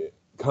only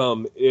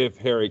come if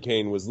Harry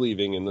Kane was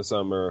leaving in the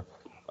summer.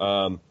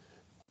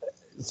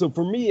 So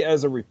for me,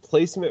 as a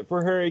replacement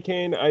for Harry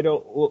Kane, I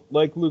don't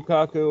like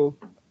Lukaku.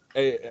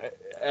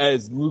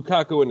 As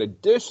Lukaku in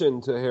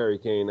addition to Harry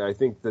Kane, I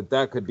think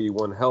that could be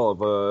one hell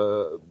of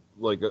a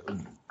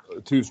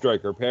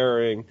two-striker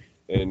pairing.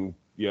 And,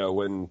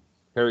 when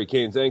Harry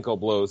Kane's ankle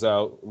blows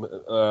out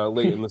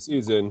late in the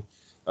season,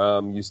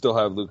 you still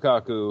have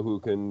Lukaku who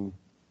can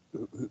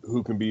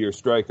who can be your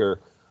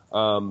striker.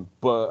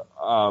 But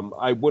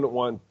I wouldn't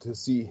want to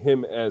see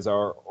him as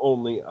our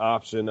only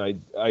option.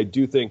 I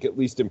do think, at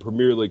least in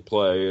Premier League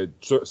play, it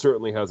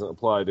certainly hasn't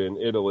applied in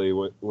Italy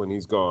when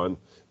he's gone.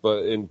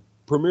 But in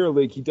Premier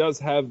League, he does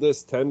have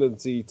this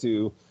tendency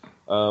to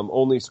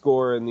only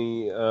score in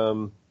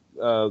the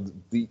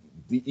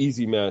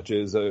easy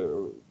matches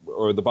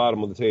or the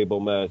bottom of the table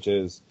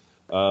matches.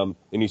 And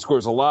he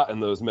scores a lot in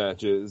those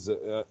matches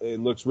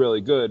and looks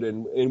really good.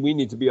 And we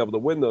need to be able to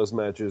win those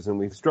matches, and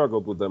we've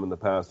struggled with them in the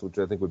past, which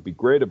I think would be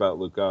great about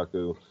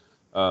Lukaku.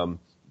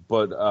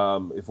 But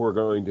if we're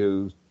going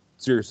to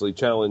seriously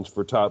challenge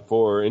for top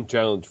four and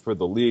challenge for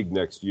the league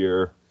next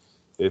year,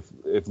 if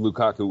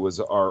Lukaku was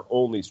our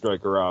only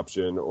striker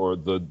option or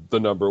the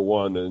number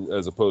one, and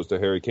as opposed to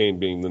Harry Kane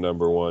being the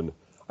number one,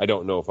 I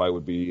don't know if I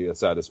would be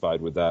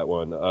satisfied with that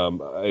one.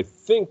 I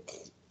think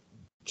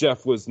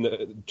Jeff was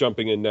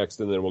jumping in next,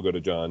 and then we'll go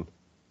to John.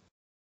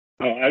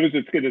 Oh, I was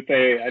just going to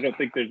say, I don't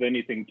think there's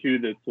anything to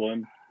this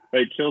one.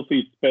 Right?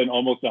 Chelsea spent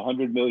almost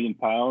 £100 million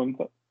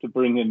to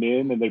bring him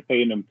in, and they're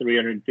paying him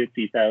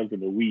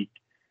 $350,000 a week.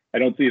 I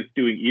don't see us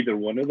doing either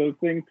one of those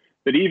things.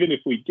 But even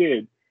if we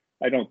did,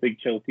 I don't think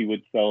Chelsea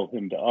would sell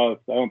him to us.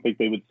 I don't think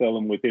they would sell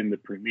him within the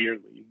Premier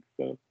League.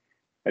 So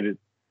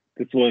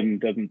this one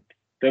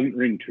doesn't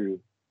ring true.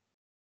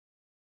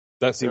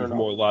 That seems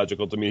more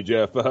logical to me,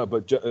 Jeff.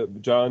 But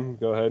John,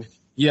 go ahead.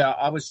 Yeah,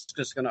 I was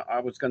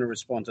gonna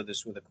respond to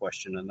this with a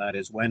question, and that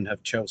is, when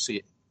have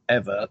Chelsea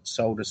ever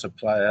sold us a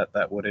player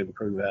that would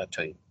improve our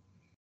team?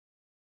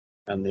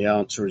 And the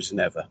answer is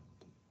never.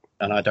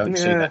 And I don't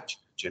see that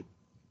changing.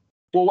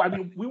 Well, I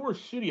mean, we were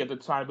shitty at the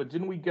time, but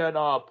didn't we get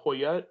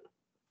Poyet?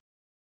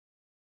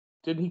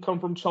 Didn't he come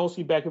from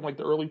Chelsea back in like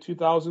the early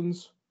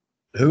 2000s?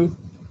 Who?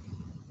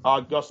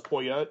 Gus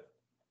Poyet.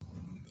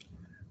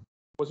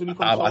 Wasn't he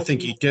from Chelsea? I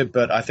think he did,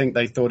 but I think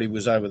they thought he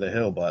was over the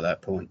hill by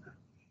that point.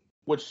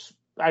 Which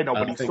I know,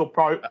 but he still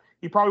probably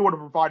would have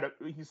provided.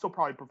 He still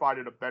probably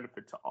provided a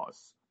benefit to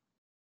us.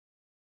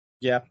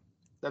 Yeah,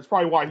 that's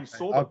probably why he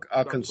sold.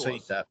 I'll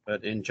concede that,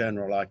 but in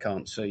general, I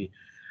can't see.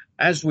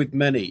 As with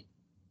many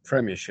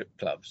Premiership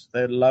clubs,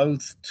 they're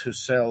loath to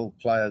sell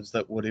players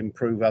that would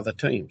improve other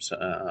teams,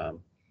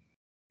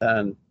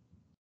 and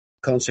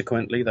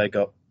consequently, they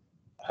got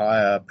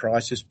higher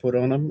prices put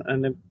on them,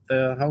 and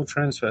the whole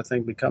transfer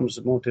thing becomes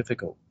more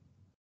difficult.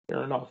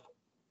 Fair enough.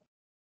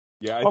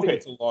 Yeah, I think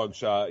it's a long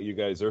shot. You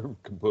guys are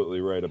completely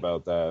right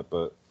about that,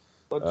 but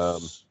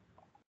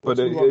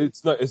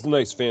it's a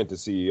nice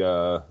fantasy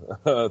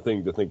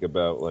thing to think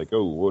about. Like,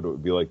 oh, what it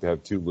would be like to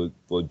have two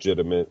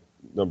legitimate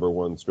number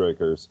one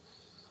strikers.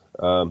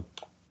 I'm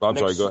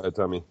sorry. Go ahead,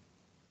 Tommy.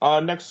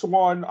 Next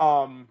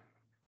one.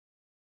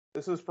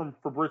 This is from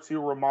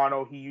Fabrizio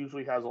Romano. He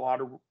usually has a lot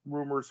of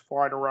rumors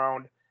flying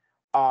around,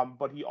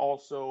 but he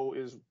also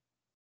is.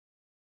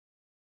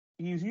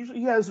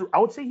 I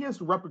would say he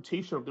has a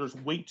reputation of there's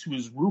weight to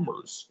his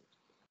rumors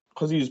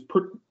because he's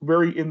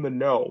very in the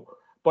know.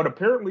 But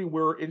apparently,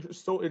 we're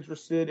still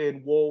interested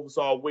in Wolves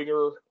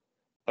winger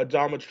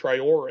Adama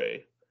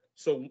Traore.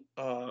 So,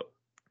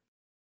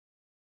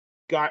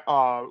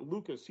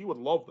 Lucas, he would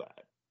love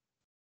that,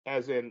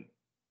 as in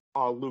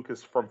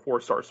Lucas from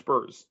 4-Star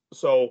Spurs.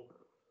 So.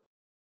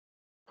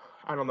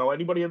 I don't know.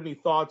 Anybody have any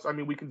thoughts? I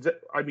mean,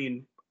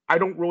 I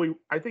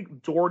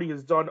think Doherty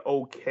has done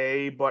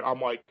okay, but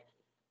I'm like,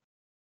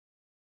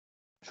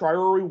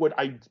 Traore would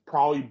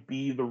probably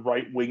be the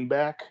right wing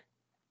back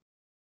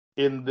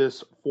in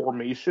this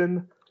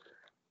formation,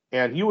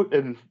 and he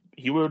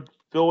would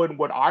fill in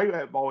what I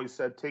have always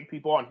said: take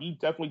people on. He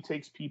definitely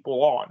takes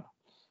people on.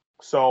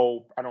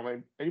 So I don't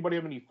know. Anybody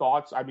have any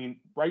thoughts? I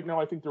mean, right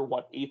now I think they're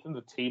 8th in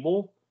the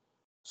table,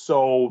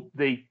 so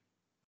they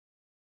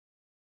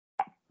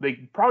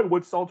probably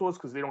would sell to us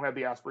because they don't have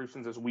the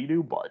aspirations as we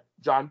do. But,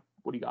 John,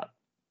 what do you got?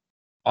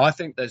 I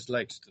think there's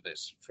legs to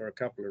this for a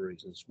couple of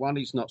reasons. One,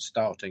 he's not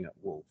starting at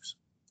Wolves.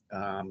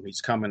 He's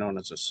coming on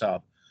as a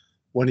sub.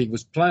 When he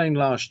was playing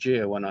last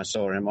year, when I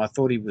saw him, I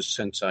thought he was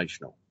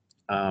sensational.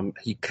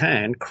 He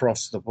can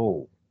cross the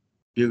ball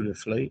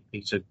beautifully.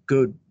 He's a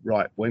good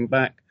right wing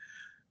back.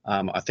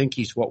 I think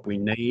he's what we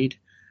need.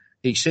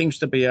 He seems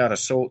to be out of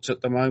sorts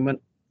at the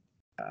moment.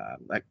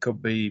 That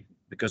could be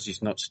because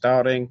he's not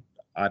starting.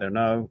 I don't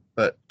know,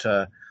 but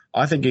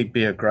I think he'd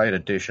be a great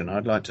addition.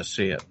 I'd like to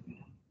see it.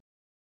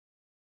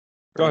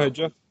 Go ahead,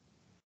 Jeff.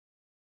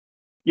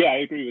 Yeah, I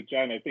agree with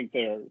John. I think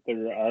there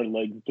are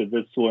legs to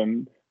this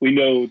one. We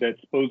know that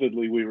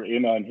supposedly we were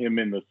in on him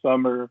in the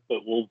summer,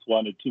 but Wolves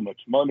wanted too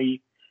much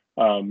money.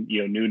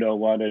 Nuno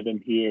wanted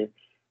him here,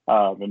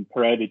 and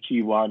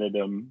Paratici wanted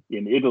him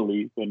in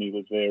Italy when he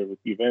was there with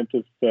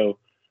Juventus. So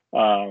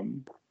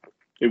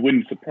it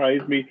wouldn't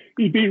surprise me.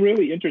 He'd be a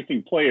really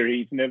interesting player.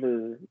 He's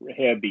never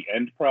had the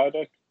end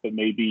product, but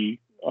maybe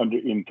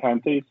in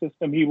Conte's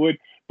system he would.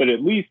 But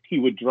at least he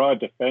would draw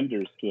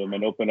defenders to him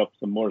and open up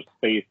some more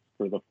space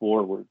for the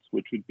forwards,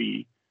 which would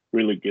be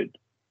really good.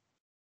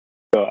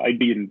 So I'd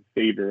be in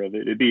favor of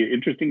it. It'd be an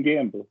interesting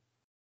gamble.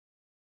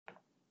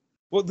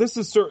 Well, this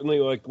is certainly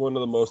like one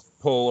of the most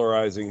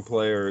polarizing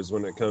players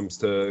when it comes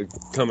to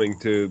coming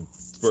to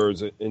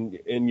Spurs, and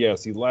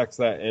yes, he lacks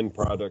that end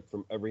product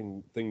from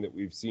everything that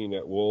we've seen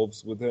at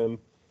Wolves with him.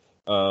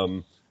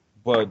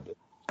 But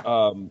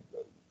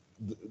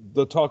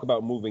the talk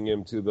about moving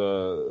him to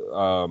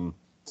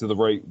the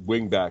right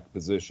wing back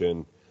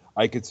position,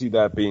 I could see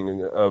that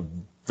being a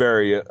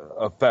very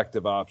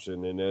effective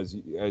option. And as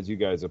you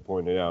guys have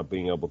pointed out,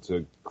 being able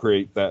to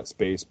create that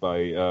space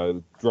by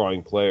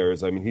drawing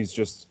players. I mean, he's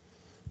just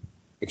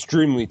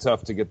extremely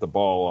tough to get the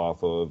ball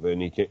off of,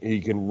 and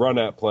he can run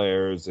at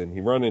players and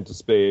he run into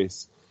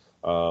space.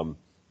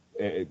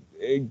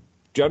 It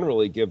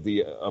generally give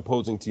the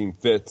opposing team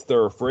fits.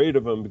 They're afraid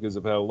of him because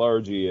of how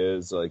large he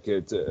is. Like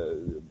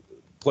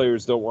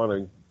players don't want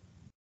to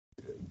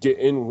get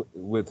in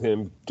with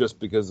him just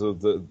because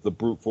of the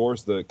brute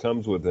force that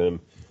comes with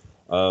him.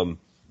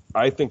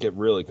 I think it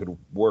really could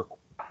work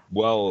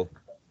well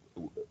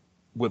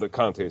with a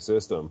Conte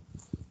system.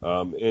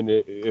 And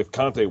if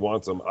Conte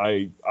wants him,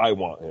 I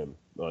want him.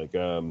 Like,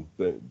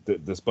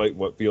 despite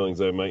what feelings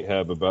I might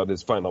have about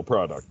his final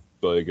product,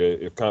 like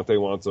if Conte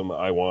wants him,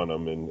 I want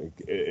him.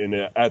 And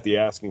at the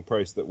asking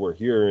price that we're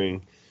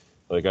hearing,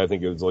 like I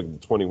think it was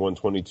like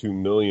 22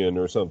 million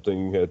or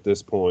something at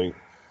this point.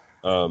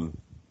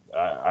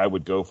 I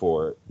would go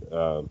for it.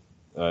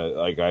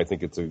 Like I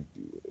think it's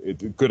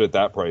good at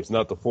that price,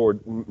 not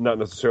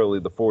necessarily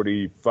the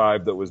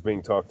 45 that was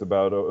being talked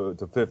about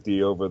to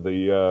 50 over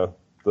the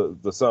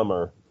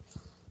summer,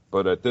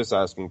 but at this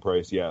asking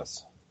price,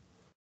 yes.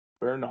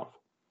 Fair enough.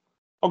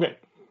 Okay,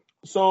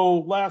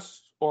 so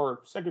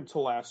second to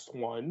last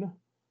one.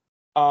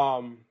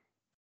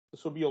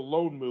 This will be a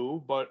loan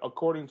move, but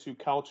according to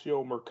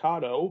Calcio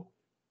Mercato,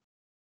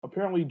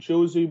 apparently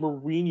Jose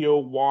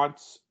Mourinho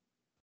wants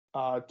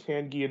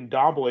Tanguy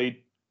Ndombele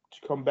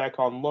to come back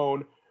on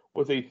loan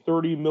with a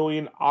 30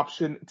 million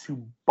option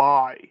to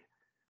buy.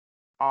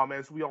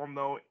 As we all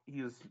know,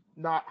 he is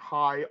not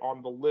high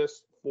on the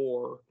list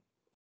for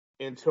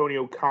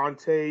Antonio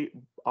Conte.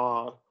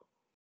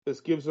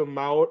 This gives him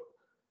out.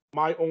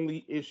 My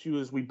only issue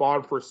is we bought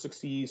him for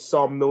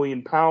 60-some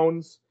million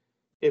pounds.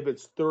 If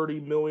it's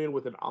 30 million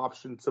with an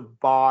option to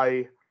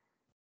buy,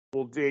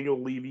 will Daniel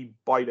Levy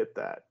bite at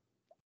that?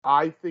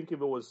 I think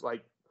if it was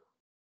like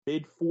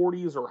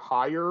mid-40s or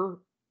higher,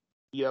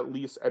 he at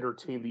least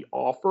entertained the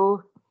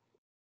offer.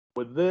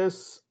 With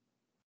this,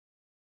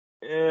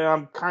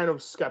 I'm kind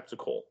of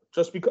skeptical.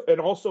 Just because, and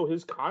also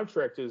his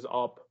contract is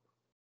up,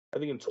 I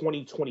think, in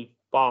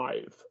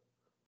 2025.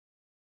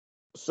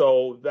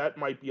 So that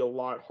might be a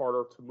lot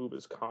harder to move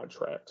his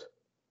contract.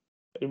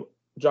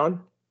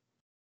 John?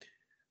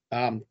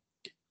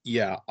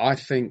 Yeah, I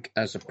think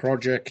as a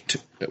project,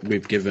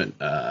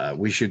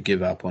 we should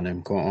give up on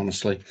him, quite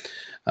honestly.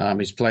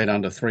 He's played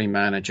under three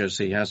managers.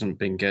 He hasn't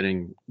been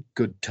getting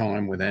good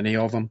time with any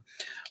of them.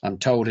 I'm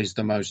told he's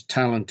the most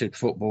talented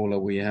footballer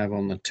we have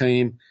on the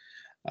team,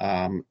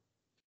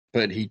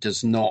 but he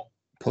does not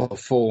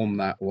perform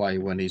that way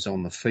when he's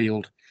on the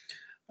field.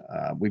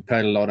 We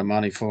paid a lot of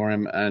money for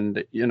him, and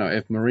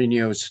if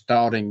Mourinho is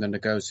starting the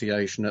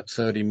negotiation at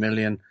 30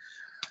 million,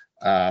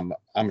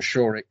 I'm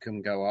sure it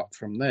can go up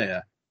from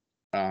there.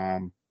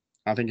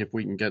 I think if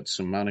we can get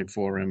some money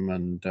for him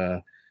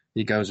and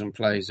he goes and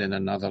plays in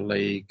another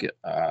league,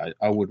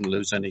 I wouldn't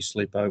lose any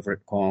sleep over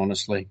it, quite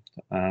honestly.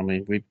 I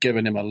mean, we've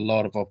given him a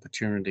lot of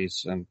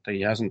opportunities and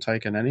he hasn't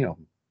taken any of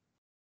them.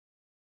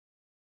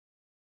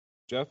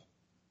 Jeff?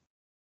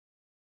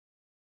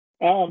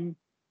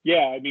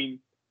 Yeah, I mean,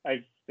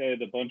 I've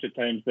said a bunch of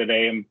times that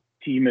I am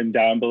team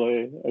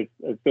Ndombele. I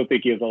still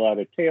think he has a lot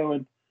of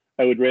talent.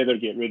 I would rather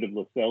get rid of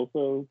Lo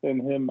Celso than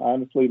him.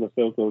 Honestly, Lo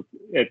Celso,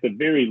 at the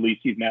very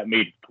least, he's not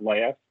made of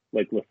glass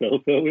like Lo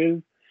Celso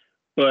is.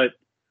 But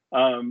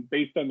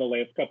based on the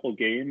last couple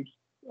games,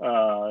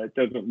 it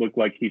doesn't look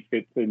like he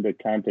fits into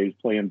Conte's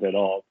plans at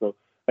all. So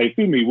I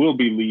assume he will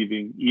be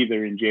leaving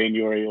either in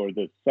January or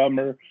this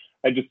summer.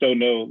 I just don't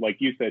know, like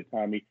you said,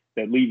 Tommy,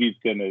 that Levy's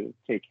going to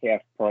take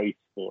half price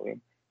for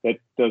him. That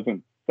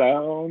doesn't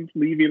sound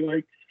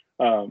Levy-like.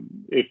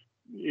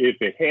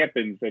 If it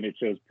happens, then it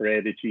shows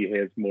Paratici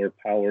has more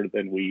power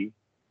than we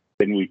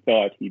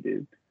thought he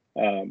did.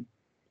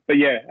 But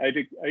yeah,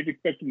 I'd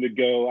expect him to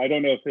go. I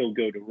don't know if he'll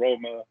go to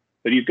Roma,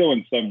 but he's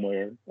going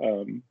somewhere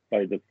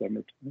by the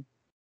summertime.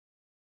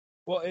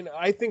 Well, and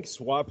I think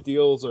swap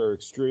deals are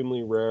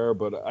extremely rare,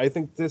 but I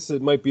think this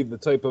might be the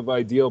type of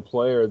ideal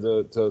player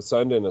to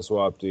send in a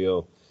swap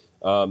deal.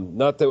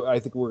 Not that I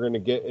think we're going to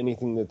get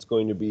anything that's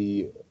going to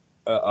be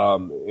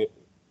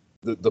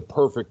the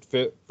perfect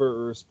fit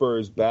for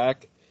Spurs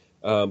back,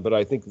 but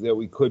I think that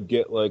we could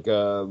get like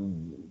a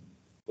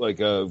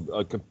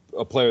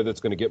player that's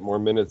going to get more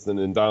minutes than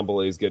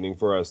Ndombele is getting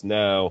for us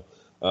now,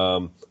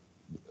 of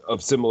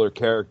similar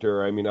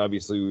character. I mean,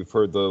 obviously we've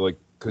heard the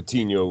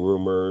Coutinho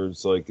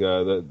rumors,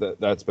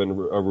 that's been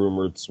a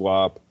rumored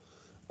swap.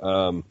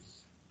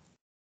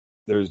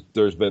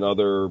 There's been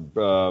other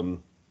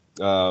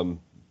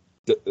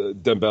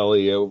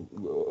Dembele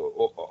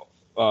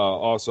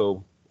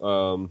also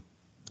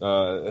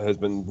has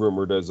been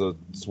rumored as a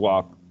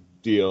swap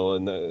deal,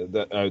 and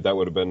that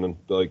would have been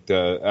like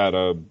to add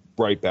a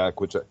right back,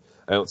 which I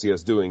don't see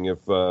us doing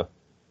if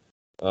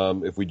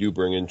we do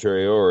bring in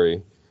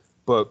Traore.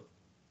 But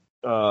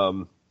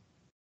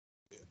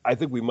I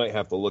think we might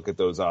have to look at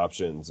those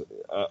options.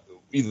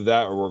 Either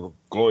that, or we're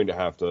going to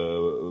have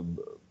to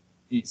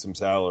eat some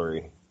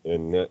salary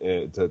and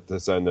to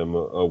send them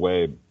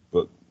away.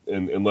 But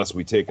unless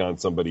we take on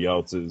somebody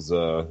else's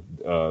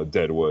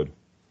deadwood,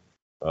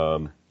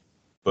 but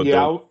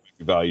don't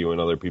value in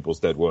other people's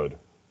deadwood.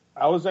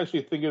 I was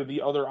actually thinking of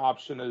the other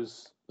option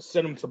is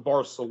send them to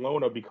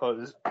Barcelona,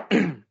 because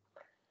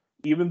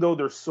even though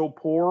they're so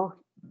poor,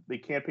 they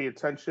can't pay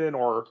attention,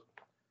 or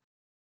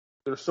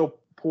they're so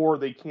poor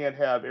they can't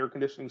have air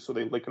conditioning, so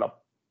they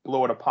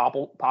blow in a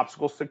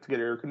popsicle stick to get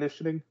air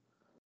conditioning.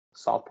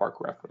 South Park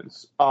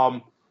reference.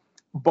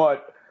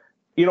 But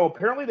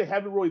apparently they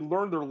haven't really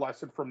learned their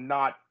lesson from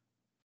not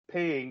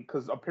paying,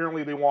 because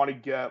apparently they want to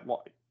get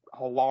like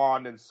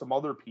Haaland and some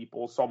other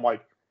people. So I'm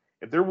like,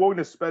 if they're willing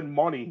to spend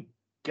money,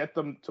 get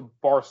them to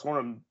Barcelona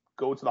and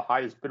go to the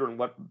highest bidder and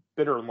let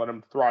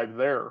them thrive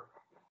there.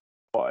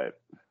 But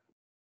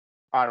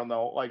I don't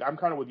know. Like, I'm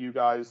kind of with you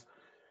guys.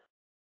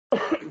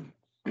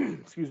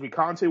 Excuse me.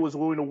 Conte was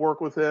willing to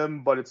work with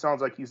him, but it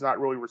sounds like he's not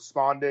really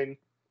responding.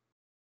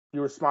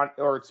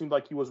 It seemed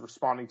like he was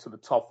responding to the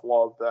tough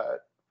love that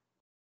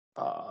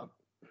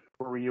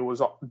Mourinho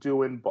was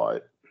doing,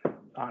 but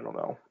I don't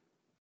know.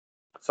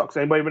 Sucks.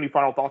 Anybody have any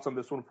final thoughts on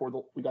this one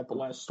before we got the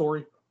last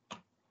story?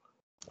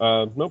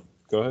 Nope.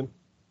 Go ahead.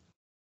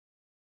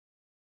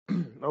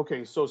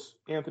 Okay, so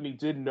Anthony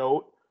did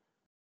note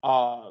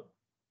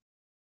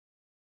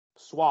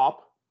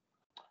swap.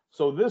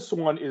 So this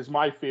one is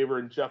my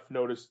favorite, and Jeff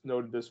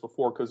noted this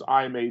before because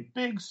I'm a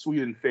big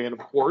Sweden fan, of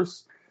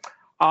course.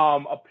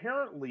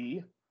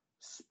 Apparently,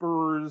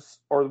 Spurs,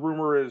 or the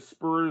rumor is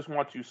Spurs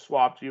want to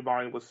swap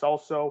Giovanni Lo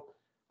Celso.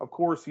 Of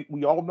course,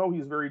 we all know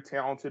he's very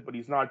talented, but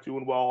he's not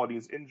doing well and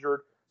he's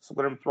injured, so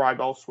let him thrive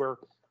elsewhere.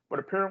 But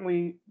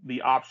apparently,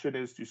 the option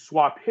is to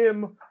swap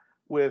him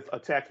with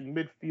attacking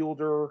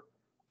midfielder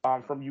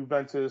from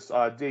Juventus,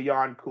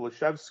 Dejan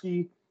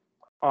Kulusevski.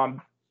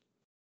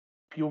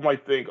 People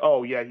might think,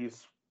 oh, yeah,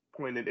 he's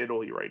playing in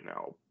Italy right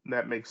now. And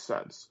that makes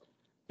sense.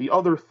 The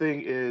other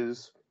thing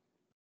is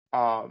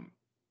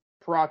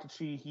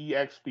Paratici, he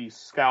actually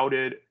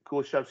scouted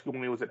Kulusevski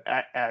when he was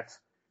at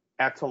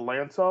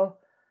Atalanta,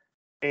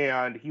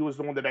 and he was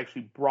the one that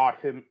actually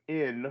brought him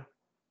in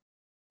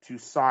to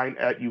sign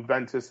at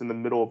Juventus in the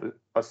middle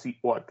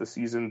of the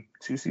season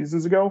 2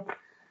 seasons ago.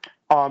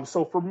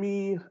 So for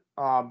me,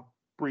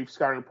 brief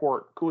scouting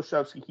report,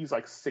 Kulusevski, he's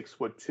like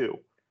 6'2".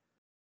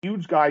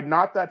 Huge guy,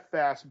 not that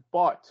fast,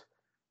 but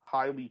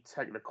highly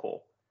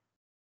technical.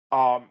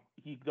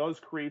 He does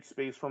create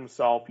space for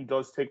himself. He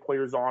does take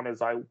players on as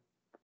I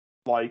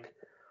like.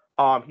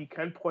 He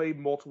can play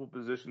multiple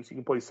positions. He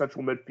can play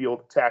central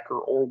midfield, attacker,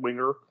 or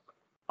winger.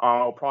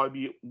 It'll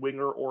probably be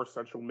winger or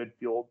central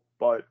midfield,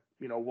 but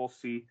we'll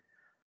see.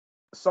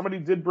 Somebody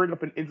did bring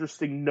up an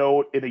interesting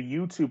note in a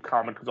YouTube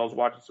comment because I was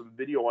watching some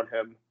video on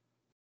him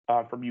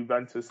from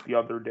Juventus the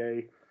other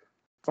day.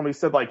 Somebody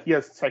said like he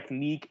has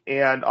technique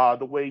and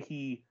the way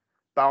he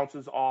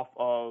bounces off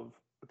of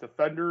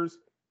defenders,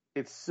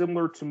 it's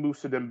similar to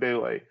Moussa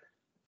Dembele.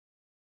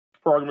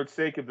 For argument's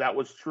sake, if that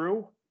was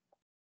true,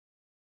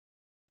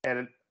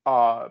 and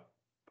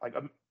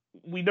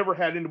we never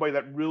had anybody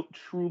that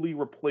truly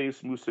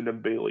replaced Moussa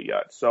Dembele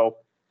yet, so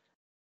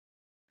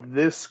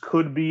this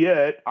could be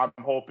it. I'm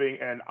hoping,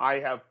 and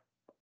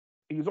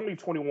he's only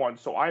 21,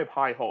 so I have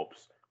high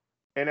hopes.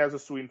 And as a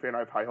Sweden fan, I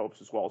have high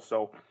hopes as well.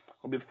 So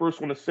I'll be the first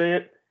one to say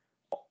it.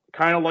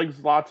 Kind of like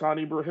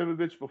Zlatan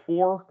Ibrahimovic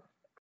before.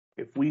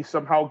 If we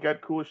somehow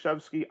get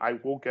Kulusevski, I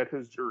will get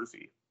his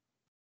jersey.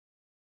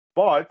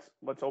 But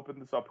let's open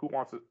this up. Who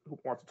wants to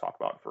talk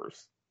about it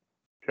first?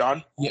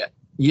 John?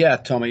 Yeah,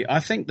 Tommy. I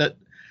think that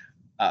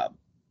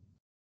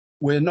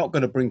we're not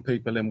going to bring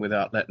people in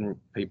without letting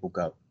people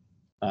go.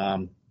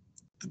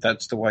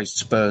 That's the way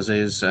Spurs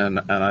is, and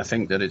I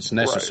think that it's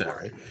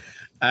necessary. Right.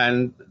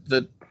 And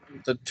the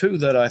two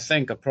that I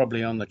think are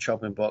probably on the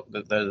chopping block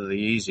that they're the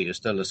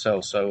easiest are Lo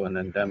Celso and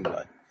then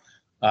Dembele.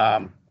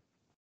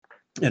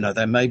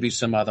 There may be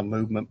some other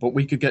movement, but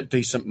we could get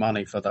decent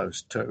money for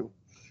those two.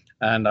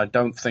 And I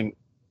don't think,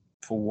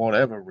 for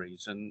whatever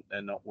reason,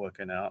 they're not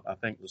working out. I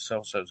think Lo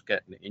Celso's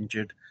getting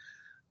injured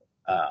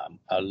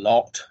a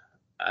lot,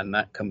 and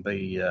that can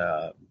be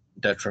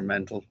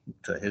detrimental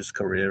to his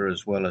career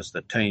as well as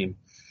the team.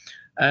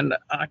 And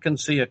I can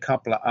see a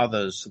couple of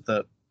others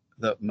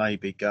that may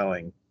be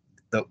going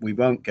that we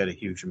won't get a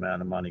huge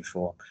amount of money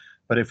for.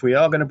 But if we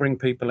are going to bring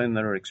people in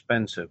that are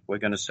expensive, we're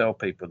going to sell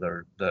people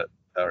that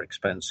are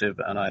expensive,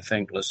 and I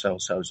think Lo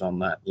Celso's on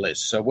that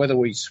list. So whether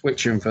we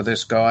switch him for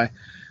this guy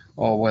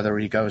or whether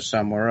he goes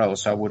somewhere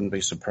else, I wouldn't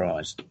be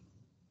surprised.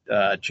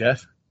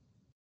 Jeff?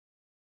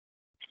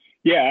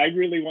 Yeah, I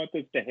really want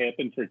this to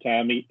happen for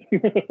Tommy.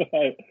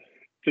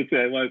 Just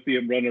I want to see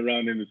him run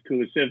around in his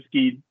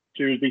Kulusevski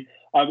jersey.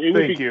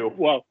 Thank you.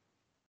 Well,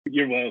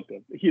 you're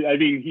welcome. He's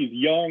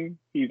young.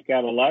 He's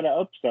got a lot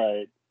of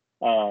upside.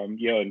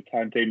 And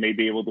Conte may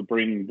be able to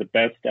bring the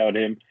best out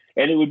of him.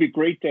 And it would be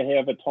great to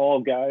have a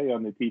tall guy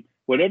on the team.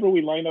 Whenever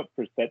we line up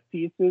for set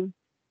pieces,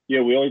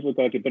 we always look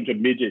like a bunch of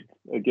midgets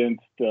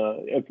against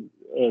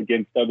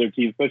other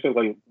teams, especially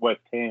like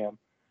West Ham.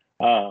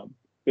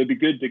 It'd be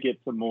good to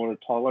get some more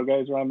taller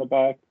guys around the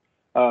back.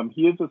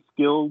 He is a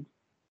skilled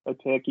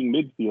attacking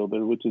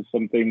midfielder, which is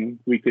something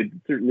we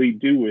could certainly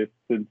do with,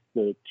 since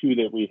the two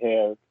that we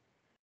have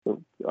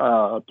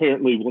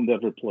apparently will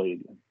never play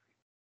again.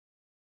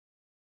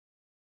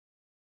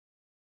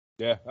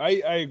 Yeah,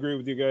 I agree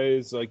with you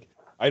guys. Like,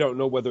 I don't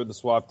know whether the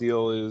swap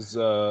deal is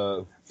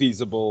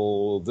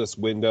feasible this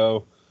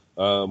window,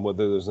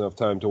 whether there's enough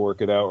time to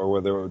work it out, or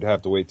whether it would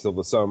have to wait till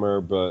the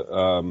summer.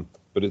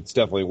 But it's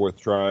definitely worth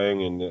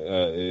trying. And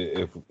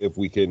if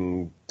we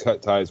can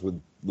cut ties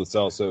with Lo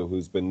Celso,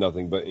 who's been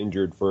nothing but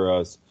injured for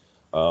us,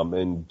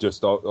 and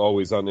just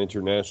always on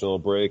international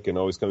break and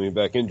always coming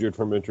back injured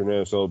from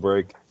international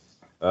break,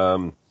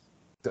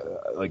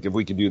 like, if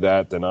we could do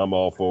that, then I'm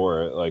all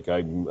for it. Like,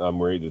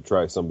 I'm ready to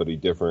try somebody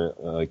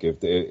different. Like, if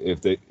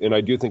they, and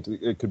I do think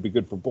it could be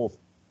good for both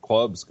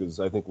clubs, because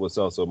I think Lo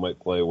Celso might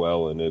play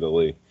well in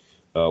Italy,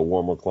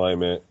 warmer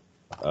climate,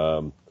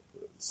 slower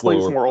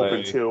plays more play.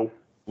 open too.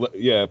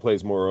 Yeah, it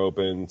plays more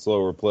open,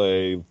 slower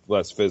play,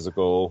 less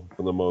physical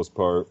for the most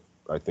part.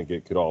 I think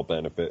it could all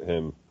benefit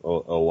him a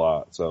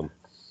lot. So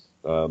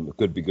it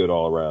could be good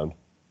all around.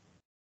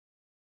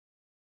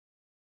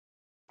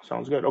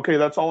 Sounds good. Okay,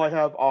 that's all I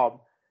have.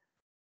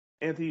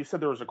 Anthony, you said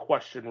there was a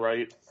question,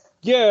 right?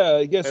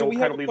 Yeah. So we'll we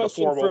kind have of a leave the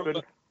question floor from.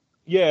 open.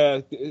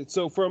 Yeah.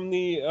 So from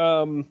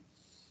the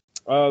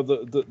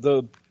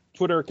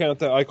Twitter account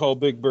that I call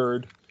Big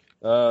Bird,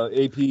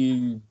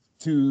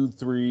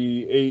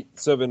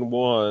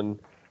 AP23871,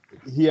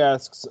 he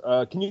asks,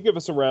 can you give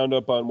us a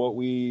roundup on what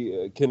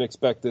we can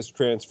expect this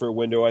transfer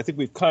window? I think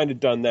we've kind of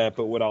done that,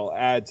 but what I'll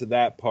add to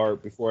that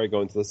part before I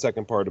go into the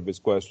second part of his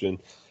question,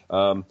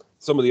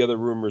 some of the other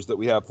rumors that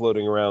we have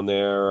floating around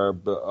there are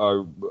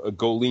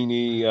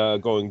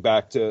Golini going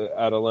back to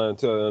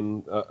Atalanta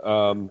and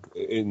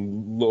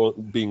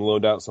being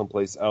loaned out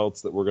someplace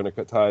else, that we're going to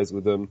cut ties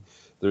with him.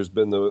 There's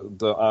been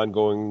the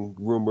ongoing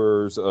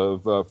rumors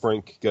of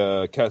Frank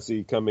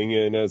Kessie coming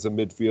in as a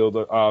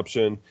midfield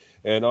option,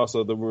 and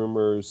also the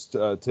rumors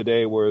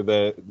today were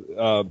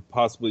that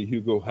possibly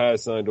Hugo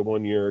has signed a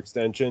 1-year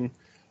extension.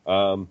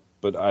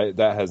 But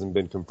that hasn't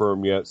been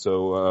confirmed yet.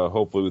 So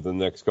hopefully within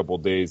the next couple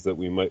of days that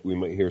we might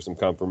hear some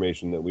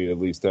confirmation that we at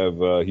least have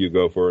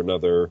Hugo for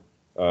another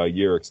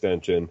year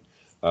extension,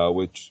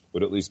 which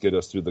would at least get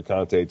us through the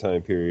Conte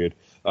time period.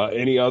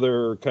 Any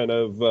other kind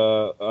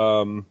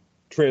of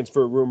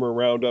transfer rumor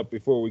roundup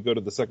before we go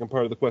to the second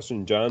part of the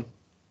question, John?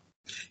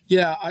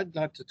 Yeah, I'd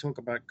like to talk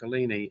about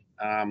Golini.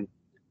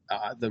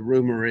 The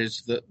rumor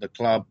is that the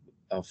club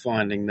are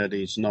finding that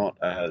he's not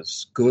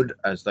as good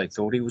as they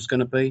thought he was going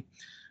to be.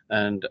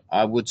 And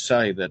I would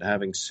say that,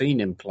 having seen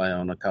him play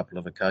on a couple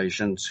of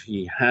occasions,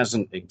 he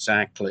hasn't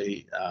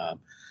exactly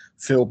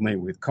filled me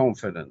with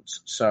confidence.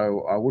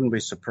 So I wouldn't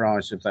be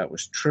surprised if that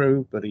was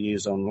true, but he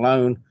is on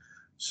loan,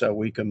 so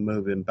we can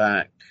move him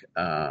back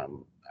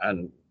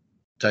and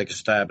take a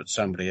stab at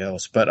somebody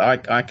else. But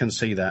I can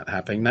see that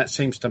happening. That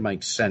seems to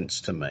make sense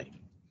to me.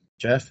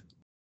 Jeff?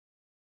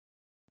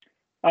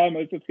 I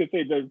was just going to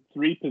say, the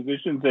three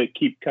positions that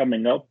keep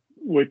coming up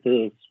with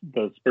the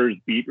Spurs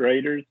beat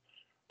writers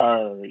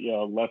are,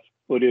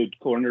 left-footed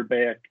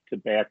cornerback to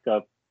back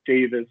up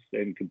Davis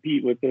and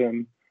compete with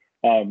him,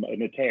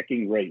 an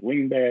attacking right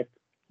wing back,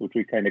 which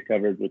we kind of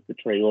covered with the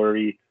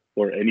Traore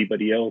or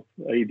anybody else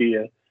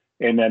idea,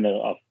 and then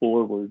a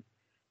forward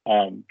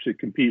to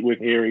compete with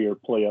Harry or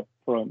play up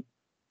front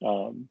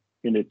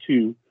in a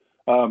two.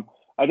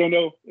 I don't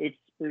know if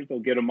Spurs will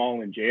get them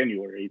all in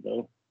January,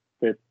 though.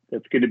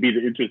 That's going to be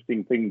the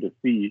interesting thing to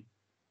see,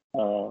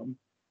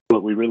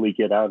 what we really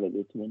get out of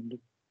this window.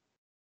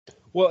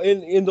 Well,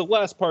 in the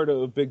last part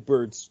of Big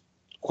Bird's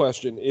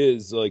question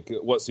is, like,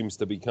 what seems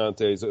to be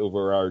Conte's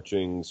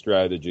overarching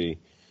strategy.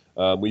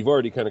 We've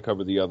already kind of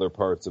covered the other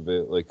parts of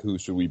it, like who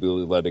should we be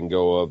letting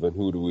go of and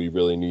who do we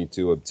really need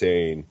to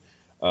obtain.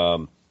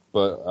 But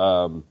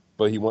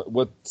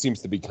what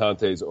seems to be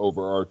Conte's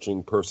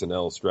overarching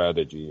personnel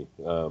strategy?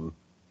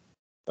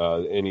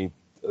 Any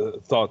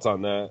thoughts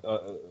on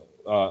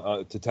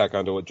that to tack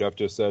onto what Jeff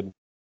just said?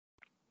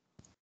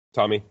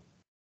 Tommy?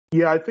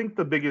 Yeah, I think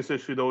the biggest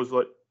issue, though, is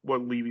what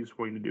Levy's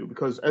going to do.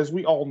 Because as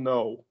we all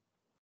know,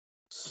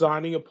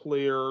 signing a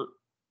player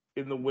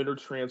in the winter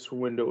transfer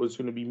window is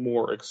going to be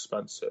more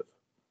expensive.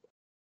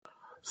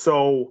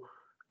 So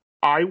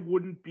I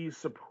wouldn't be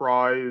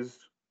surprised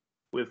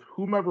with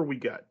whomever we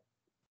get,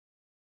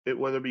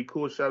 whether it be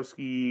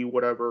Kulusevski,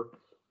 whatever.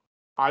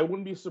 I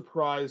wouldn't be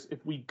surprised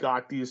if we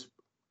got these,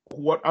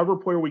 whatever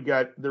player we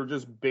get, they're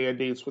just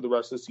Band-Aids for the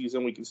rest of the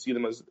season. We can see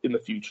them as in the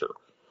future.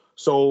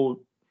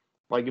 So,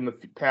 like in the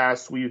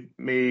past, we've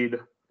made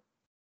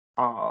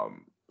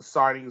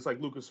signings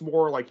like Lucas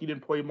Moura. Like, he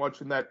didn't play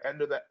much in that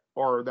end of that,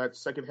 or that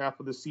second half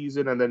of the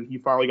season, and then he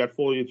finally got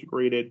fully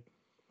integrated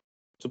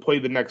to play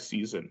the next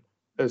season,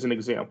 as an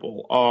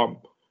example.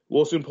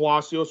 Wilson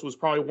Palacios was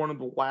probably one of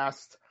the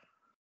last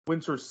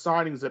winter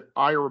signings that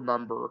I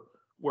remember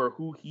where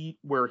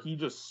he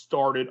just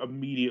started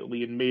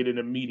immediately and made an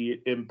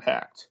immediate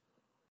impact.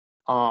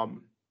 I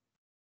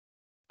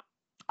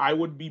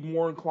would be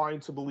more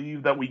inclined to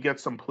believe that we get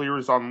some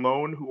players on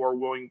loan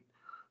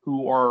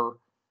who are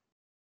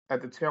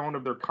at the tail end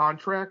of their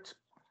contract,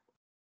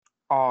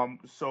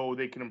 so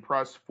they can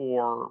impress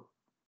for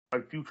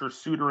a future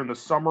suitor in the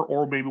summer,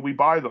 or maybe we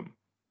buy them,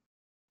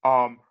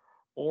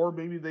 or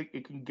maybe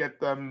it can get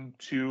them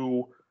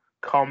to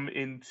come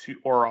into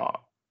or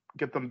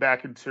get them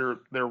back into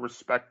their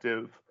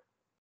respective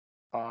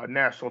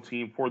national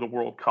team for the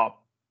World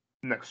Cup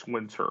next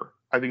winter.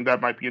 I think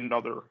that might be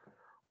another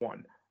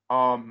one.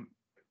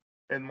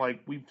 And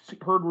like we've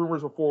heard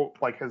rumors before,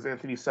 like as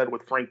Anthony said,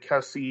 with Frank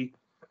Kessie,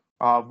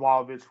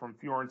 Vlahovic from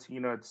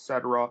Fiorentina,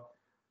 etc.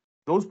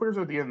 Those players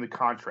are at the end of the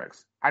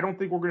contracts. I don't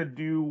think we're going to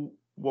do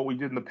what we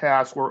did in the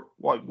past, where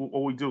like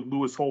what we did with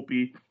Lewis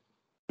Holtby.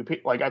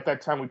 Like at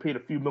that time, we paid a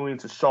few million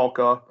to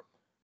Schalke,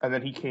 and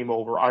then he came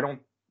over.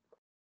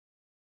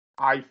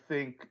 I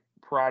think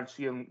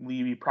Parachi and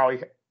Levy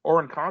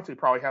and Conte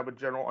probably have a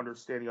general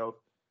understanding of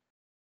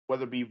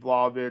whether it be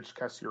Vlahovic,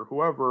 Kessie, or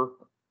whoever.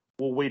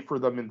 We'll wait for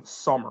them in the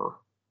summer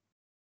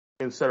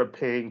instead of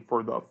paying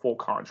for the full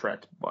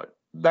contract. But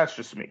that's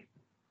just me.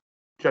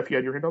 Jeff, you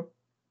had your hand up?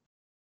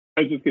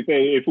 I was just going to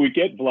say, if we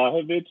get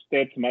Vlahovic,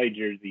 that's my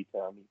jersey,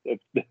 Tommy.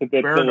 That's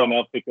the one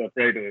I'll pick up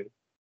right away.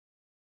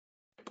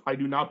 I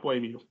do not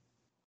blame you.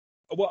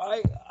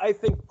 Well, I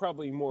think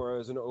probably more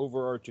as an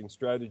overarching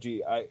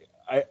strategy.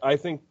 I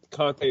think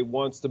Conte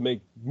wants to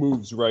make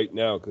moves right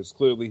now because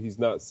clearly he's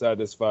not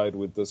satisfied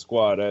with the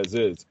squad as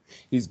is.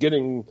 He's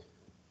getting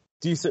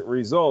decent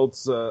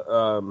results.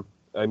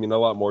 I mean, a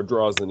lot more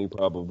draws than he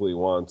probably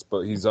wants,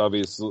 but he's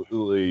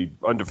obviously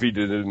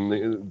undefeated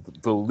in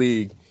the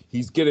league.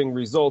 He's getting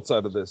results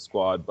out of this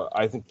squad, but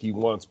I think he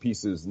wants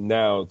pieces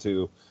now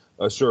to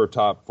assure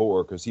top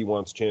four because he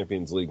wants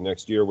Champions League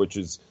next year, which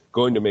is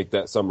going to make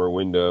that summer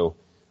window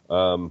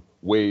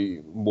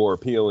way more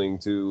appealing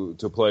to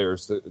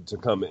players to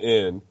come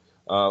in,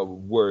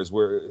 whereas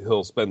where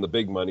he'll spend the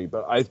big money.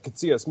 But I could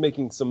see us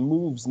making some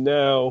moves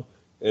now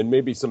and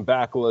maybe some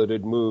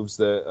backloaded moves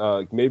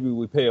that maybe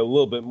we pay a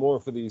little bit more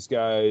for these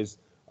guys,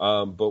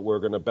 but we're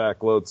going to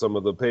backload some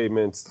of the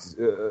payments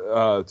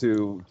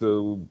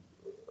to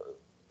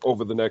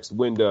over the next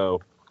window.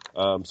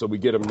 So we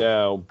get them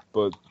now,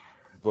 but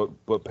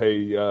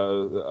pay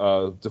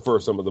defer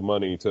some of the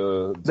money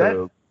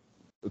to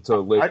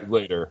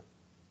later.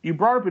 You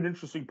brought up an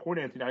interesting point,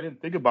 Anthony. I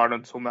didn't think about it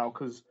until now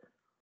because,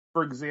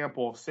 for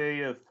example, say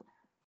if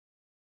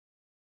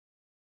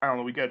I don't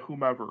know, we get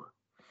whomever,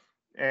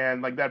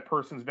 and like that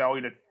person's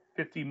valued at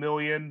 $50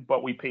 million,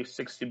 but we pay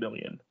 $60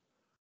 million.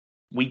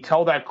 We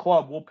tell that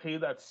club we'll pay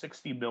that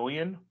 $60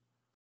 million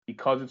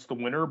because it's the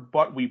winner,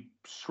 but we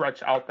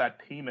stretch out that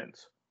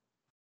payment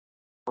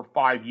for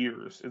 5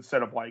 years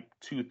instead of like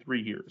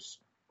 2-3 years.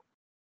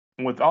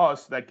 And with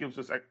us, that gives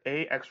us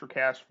A, extra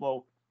cash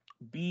flow,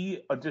 B,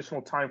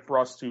 additional time for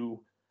us to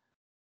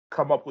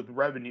come up with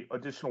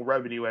additional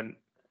revenue. And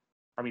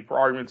I mean, for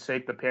argument's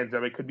sake, the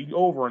pandemic could be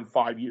over in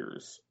 5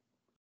 years,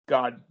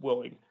 God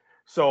willing.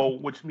 So,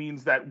 which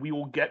means that we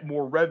will get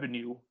more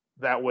revenue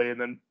that way.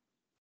 And then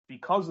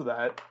because of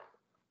that,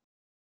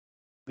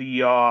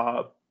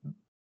 the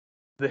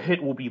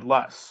hit will be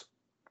less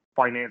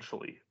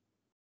financially.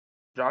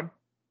 John?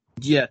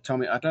 Yeah,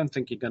 Tommy, I don't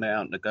think you're going to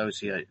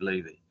out-negotiate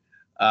Levy.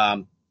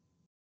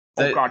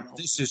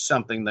 This is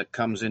something that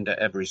comes into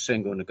every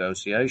single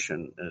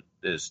negotiation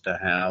as to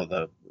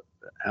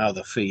how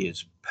the fee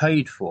is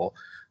paid for.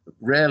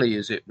 Rarely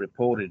is it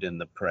reported in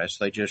the press.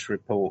 They just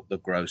report the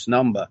gross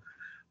number.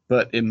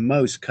 But in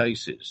most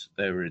cases,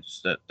 there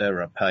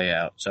are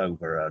payouts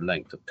over a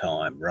length of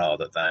time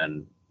rather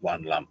than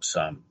one lump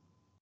sum.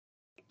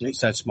 At least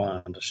that's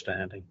my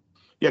understanding.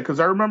 Yeah, because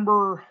I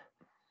remember,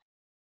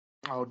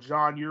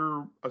 John,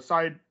 you're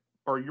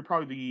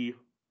probably the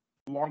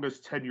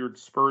longest tenured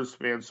Spurs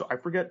fan, so I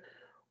forget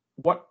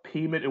what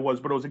payment it was,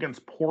 but it was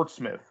against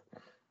Portsmouth.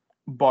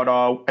 But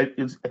I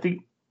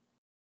think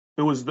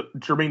it was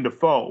Jermaine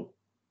Defoe.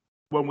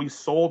 When we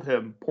sold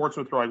him,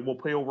 Portsmouth were like, we'll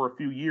pay over a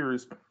few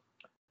years.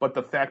 But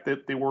the fact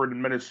that they were in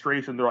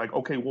administration, they're like,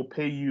 okay, we'll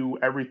pay you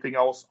everything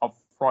else up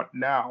front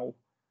now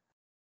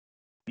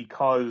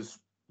because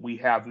we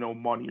have no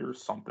money or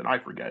something. I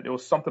forget. It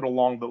was something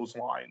along those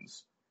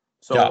lines.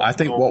 So yeah, I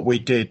think what we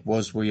did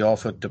was we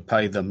offered to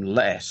pay them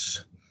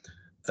less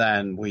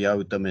than we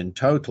owed them in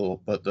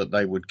total, but that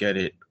they would get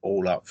it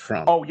all up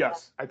front. Oh,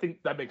 yes. I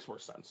think that makes more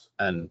sense.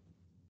 And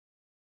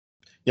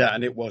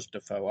it was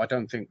Defoe. I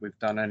don't think we've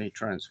done any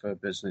transfer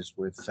business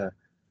with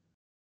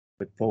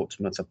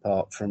Portsmouth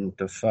apart from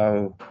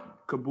Defoe.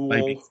 Kabul.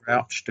 Maybe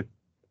Crouch,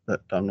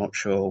 but I'm not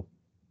sure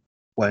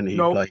when he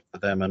played for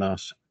them and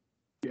us.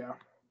 Yeah.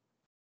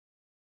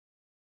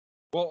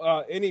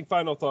 Well, any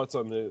final thoughts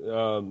on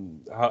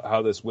the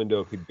how this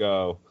window could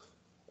go?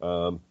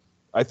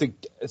 I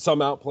think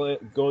some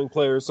outgoing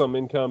players, some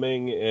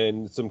incoming,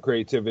 and some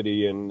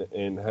creativity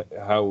in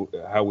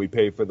how we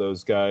pay for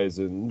those guys,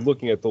 and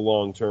looking at the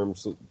long term,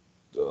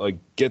 like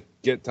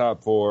get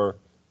top four,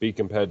 be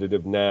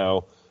competitive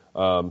now,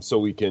 so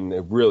we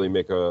can really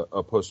make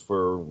a push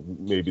for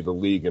maybe the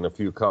league and a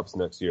few cups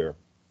next year.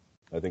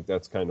 I think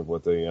that's kind of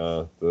what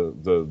the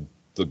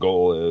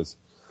goal is,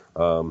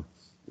 and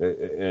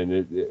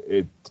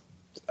it's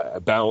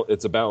a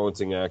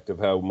balancing act of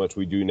how much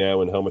we do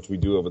now and how much we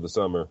do over the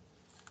summer.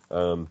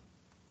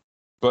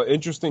 But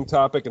interesting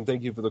topic, and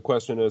thank you for the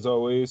question as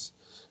always.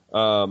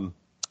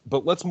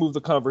 But let's move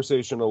the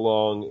conversation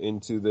along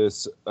into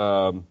this.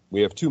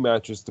 We have two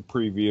matches to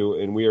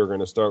preview, and we are going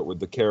to start with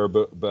the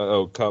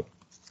Carabao Cup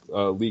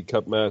League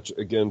Cup match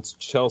against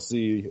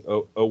Chelsea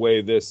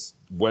away this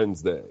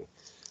Wednesday.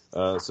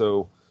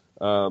 So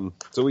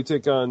we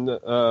take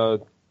on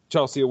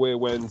Chelsea away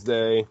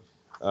Wednesday.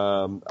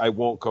 I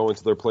won't go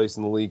into their place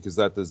in the league because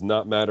that does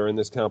not matter in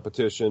this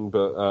competition.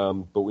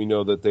 But we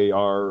know that they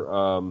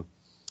are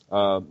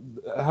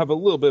have a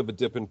little bit of a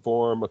dip in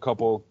form. A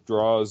couple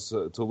draws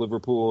to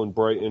Liverpool and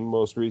Brighton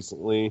most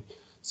recently.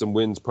 Some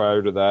wins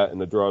prior to that,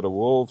 and a draw to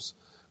Wolves.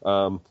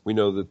 We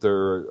know that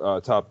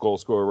their top goal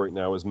scorer right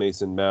now is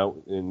Mason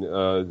Mount, and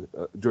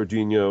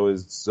Jorginho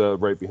is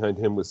right behind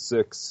him with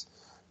 6.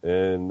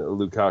 And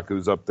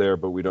Lukaku's up there,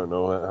 but we don't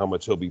know how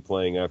much he'll be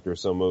playing after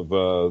some of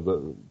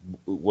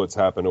what's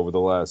happened over the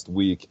last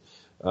week.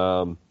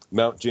 Mount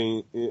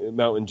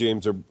and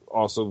James are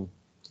also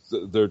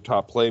their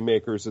top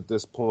playmakers at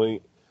this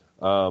point,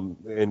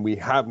 and we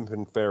haven't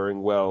been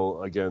faring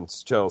well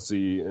against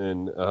Chelsea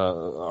in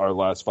our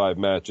last 5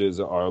 matches.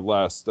 Our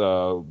last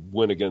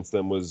win against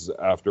them was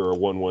after a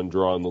 1-1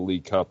 draw in the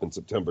League Cup in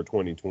September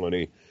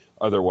 2020.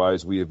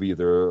 Otherwise, we have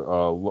either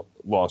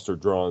lost or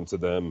drawn to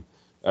them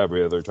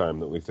every other time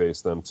that we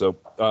face them. So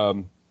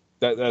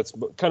that's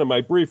kind of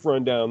my brief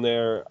rundown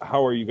there.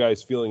 How are you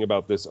guys feeling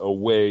about this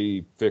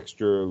away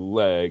fixture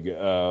leg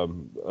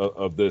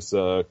of this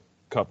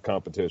cup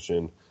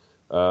competition?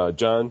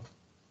 John?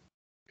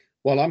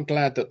 Well, I'm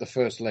glad that the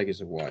first leg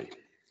is away.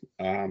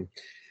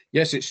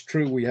 Yes, it's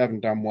true we haven't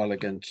done well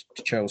against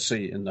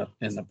Chelsea in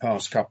the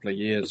past couple of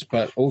years,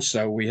 but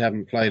also we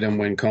haven't played them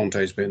when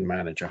Conte's been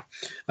manager.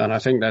 And I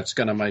think that's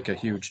going to make a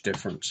huge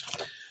difference.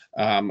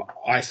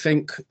 I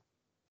think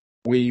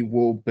we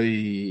will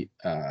be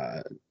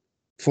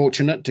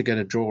fortunate to get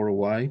a draw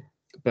away,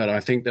 but I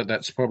think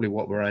that's probably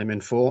what we're aiming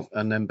for,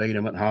 and then beat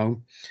them at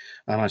home.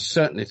 And I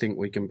certainly think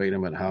we can beat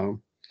them at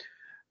home.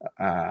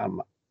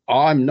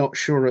 I'm not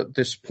sure at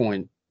this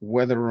point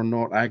whether or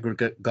not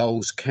aggregate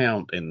goals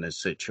count in this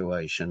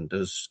situation.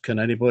 Can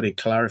anybody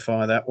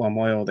clarify that one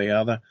way or the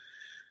other?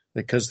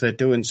 Because they're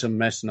doing some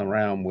messing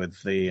around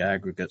with the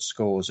aggregate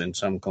scores in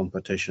some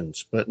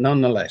competitions. But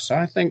nonetheless,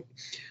 I think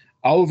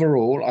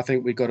overall, I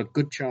think we've got a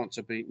good chance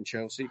of beating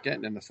Chelsea,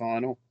 getting in the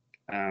final,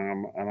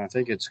 and I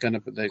think it's going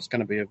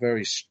to be a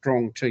very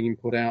strong team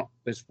put out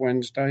this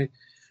Wednesday,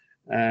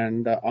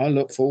 and I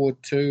look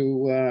forward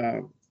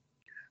to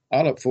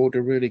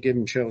really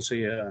giving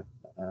Chelsea a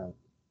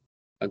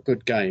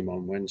good game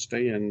on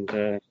Wednesday,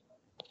 and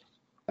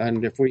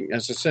if we,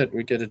 as I said,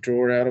 we get a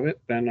draw out of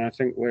it, then I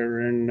think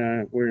we're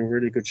in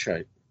really good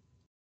shape.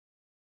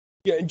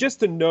 Yeah, and just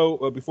to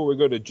note before we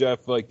go to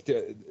Jeff, like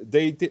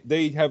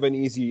they have an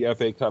easy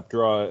FA Cup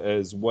draw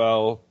as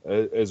well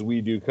as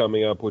we do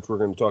coming up, which we're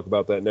going to talk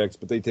about that next.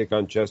 But they take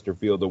on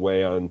Chesterfield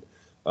away on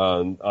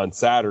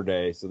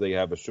Saturday, so they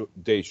have a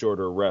day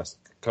shorter rest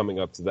coming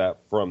up to that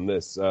from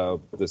this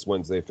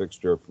Wednesday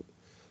fixture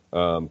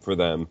for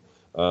them.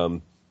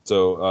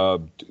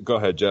 So go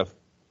ahead, Jeff.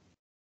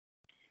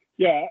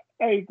 Yeah,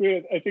 I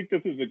agree. I think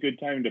this is a good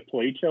time to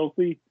play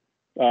Chelsea.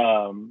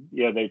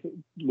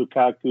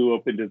 Lukaku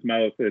opened his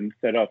mouth and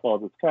set off all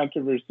this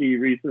controversy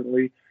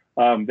recently.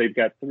 They've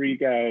got 3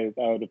 guys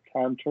out of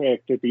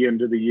contract at the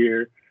end of the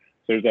year.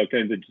 So there's all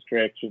kinds of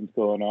distractions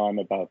going on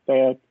about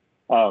that.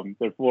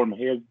 Their form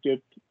has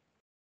dipped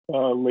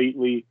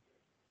lately.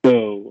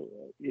 So,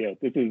 this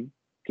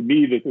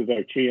is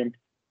our chance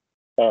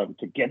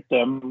to get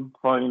them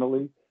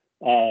finally.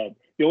 The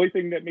only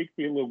thing that makes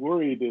me a little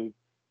worried is,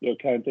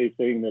 Conte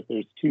saying that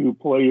there's 2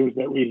 players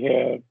that we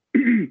have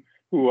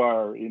who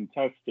are in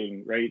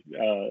testing, right,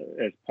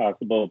 as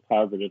possible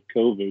positive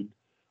COVID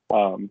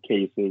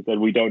cases,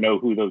 and we don't know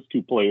who those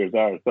 2 players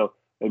are. So,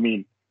 I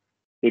mean,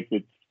 if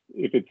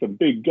it's a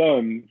big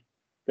gun,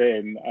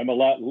 then I'm a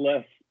lot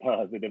less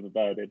positive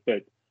about it.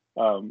 But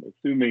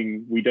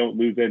assuming we don't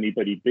lose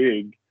anybody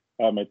big,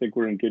 I think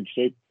we're in good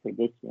shape for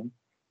this one.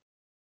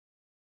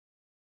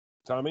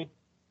 Tommy?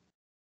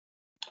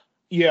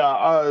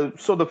 Yeah,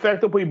 so the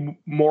fact that we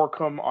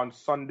Morecambe on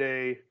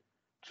Sunday,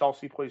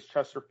 Chelsea plays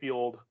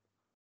Chesterfield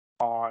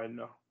on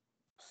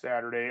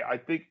Saturday, I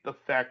think the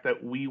fact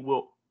that we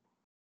will,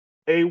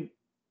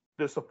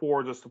 this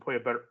affords us to play a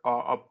better,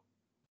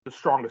 the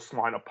strongest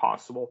lineup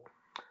possible.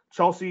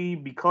 Chelsea,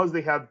 because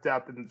they have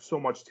depth and so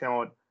much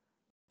talent,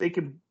 they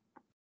can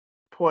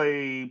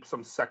play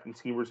some second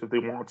teamers if they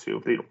want to,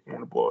 if they don't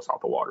want to blow us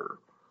out the water.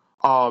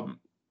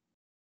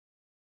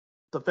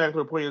 the fact that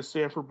we're playing at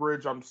Stamford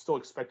Bridge, I'm still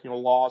expecting a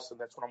loss, and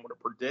that's what I'm going to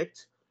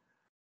predict.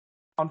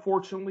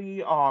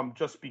 Unfortunately,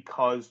 just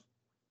because,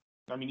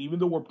 I mean, even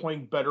though we're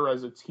playing better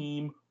as a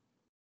team,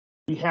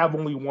 we have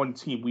only one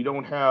team. We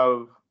don't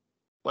have,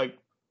 like,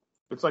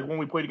 it's like when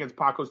we played against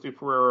Pacos de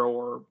Ferreira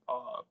or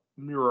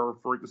Mirror,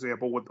 for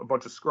example, with a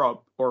bunch of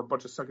scrub or a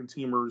bunch of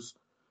second-teamers.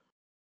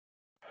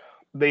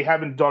 They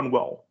haven't done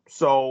well.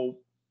 So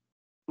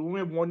we only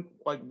have one,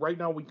 like, right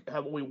now we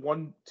have only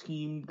one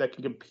team that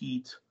can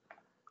compete.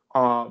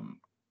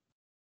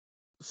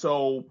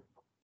 So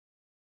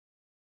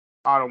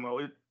I don't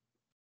know.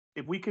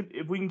 If we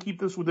can keep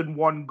this within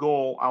one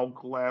goal, I'll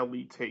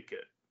gladly take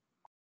it.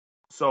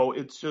 So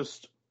it's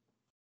just,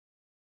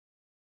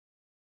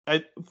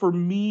 for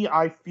me,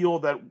 I feel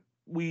that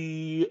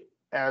we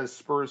as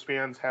Spurs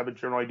fans have a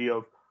general idea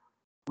of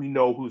we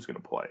know who's going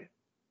to play.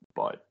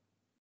 But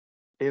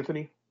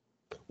Anthony?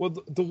 Well,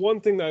 the one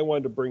thing that I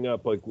wanted to bring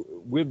up, like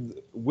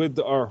with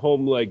our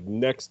home leg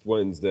next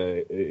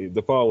Wednesday,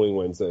 the following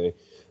Wednesday,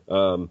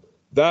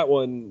 that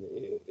one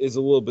is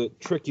a little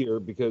bit trickier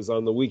because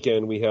on the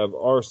weekend we have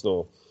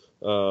Arsenal,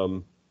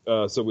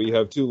 so we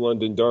have two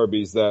London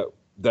derbies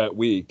that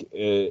week,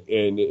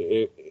 and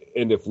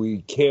if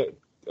we can't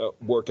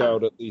work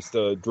out at least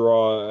a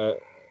draw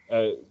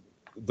at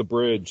the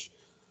Bridge,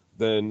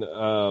 then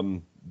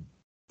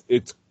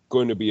it's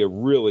going to be a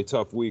really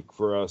tough week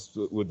for us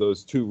with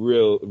those two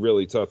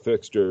really tough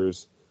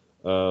fixtures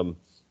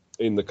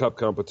in the cup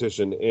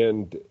competition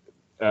and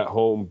at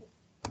home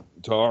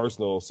to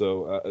Arsenal.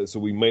 So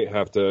we might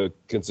have to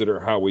consider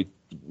how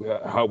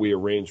we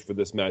arrange for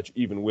this match,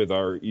 even with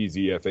our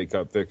easy FA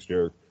Cup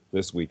fixture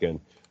this weekend.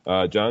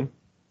 John?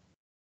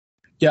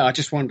 Yeah, I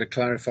just wanted to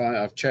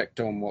clarify. I've checked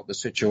on what the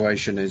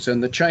situation is,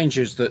 and the change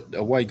is that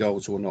away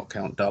goals will not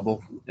count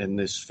double in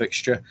this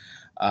fixture.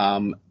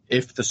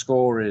 If the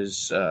score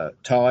is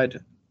tied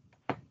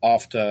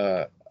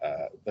after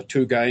the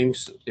two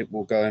games, it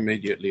will go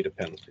immediately to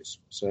penalties.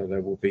 So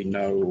there will be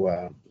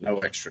no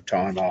extra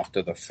time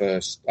after the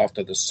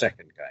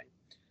second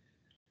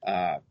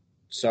game.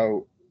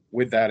 So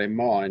with that in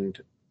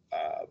mind,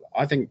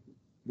 I think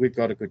we've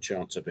got a good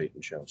chance of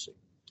beating Chelsea.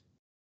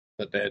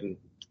 But then,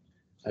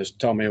 as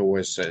Tommy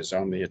always says,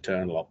 I'm the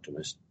eternal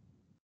optimist.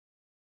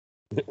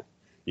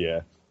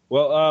 Yeah.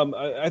 Well,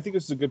 I think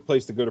this is a good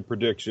place to go to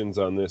predictions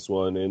on this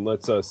one. And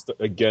let's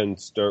again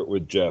start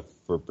with Jeff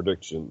for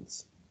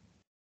predictions.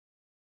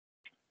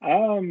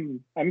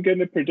 I'm going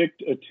to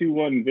predict a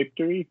 2-1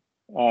 victory.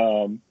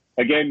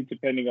 Again,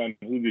 depending on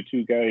who the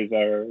two guys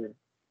are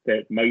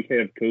that might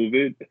have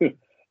COVID.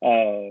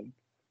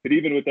 But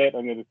even with that,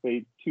 I'm going to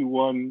say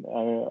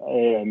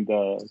 2-1, and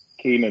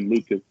Kane and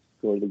Lucas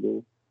score the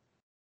goal.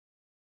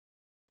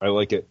 I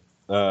like it.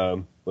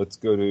 Let's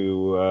go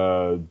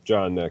to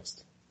John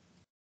next.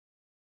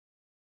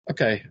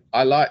 Okay,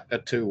 I like a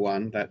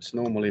 2-1. That's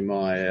normally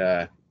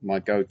my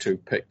go-to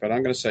pick, but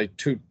I'm going to say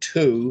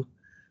 2-2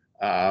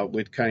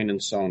 with Kane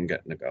and Son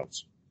getting the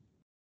goals.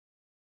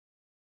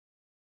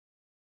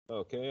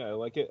 Okay, I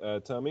like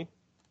it. Tommy?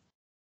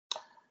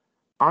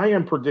 I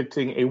am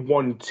predicting a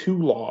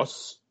 1-2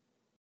 loss.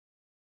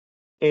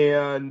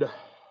 And,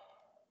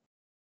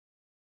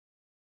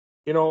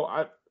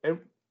 and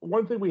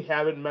one thing we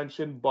haven't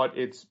mentioned, but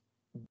it's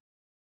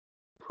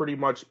pretty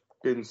much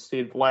been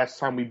stated last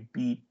time we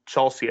beat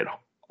Chelsea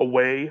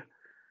away,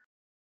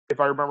 if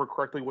I remember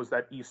correctly, was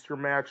that Easter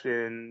match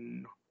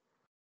in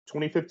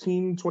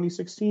 2015,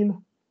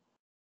 2016.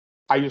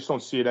 I just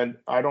don't see it, and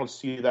I don't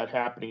see that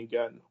happening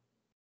again.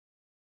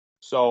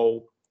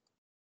 So,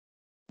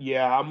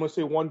 yeah, I'm going to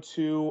say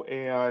 1-2,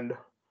 and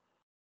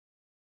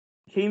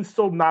Kane's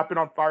still not been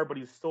on fire, but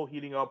he's still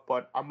heating up.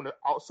 But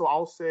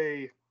I'll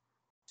say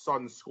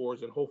Son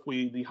scores, and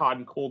hopefully the hot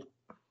and cold,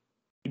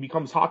 he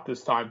becomes hot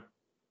this time.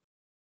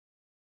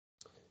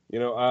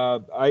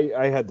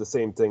 I had the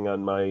same thing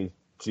on my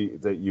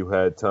sheet that you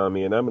had,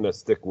 Tommy, and I'm going to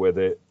stick with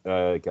it.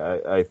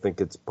 I think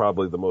it's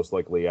probably the most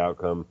likely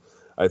outcome.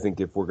 I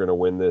think if we're going to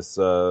win this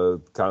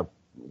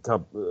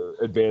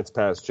advance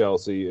past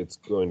Chelsea, it's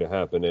going to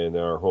happen in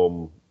our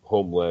home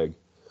leg.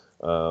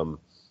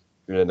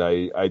 And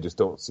I just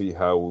don't see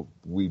how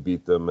we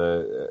beat them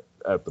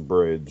at the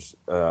Bridge.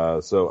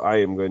 So I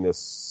am going to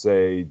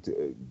say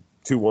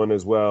 2-1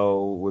 as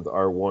well with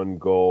our one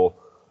goal.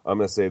 I'm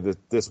going to say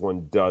that this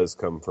one does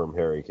come from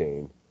Harry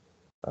Kane.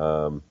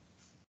 I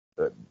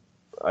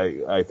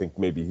think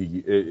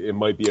maybe it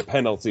might be a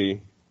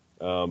penalty,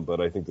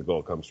 but I think the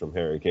goal comes from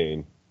Harry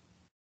Kane.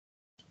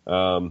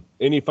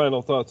 Any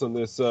final thoughts on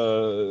this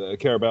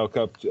Carabao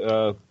Cup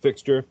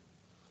fixture?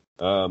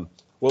 Well,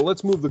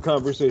 let's move the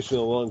conversation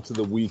along to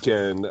the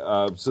weekend.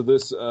 So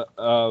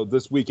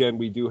this weekend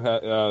we do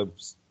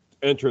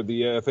enter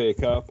the FA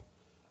Cup,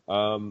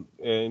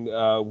 and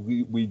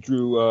we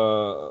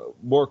drew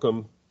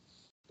Morecambe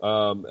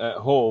at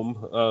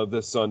home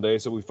this Sunday,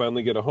 so we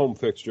finally get a home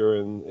fixture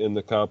in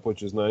the Cup,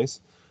 which is nice.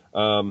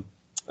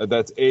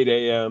 That's 8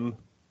 a.m.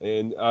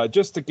 And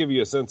just to give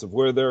you a sense of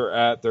where they're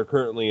at, they're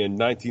currently in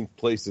 19th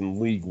place in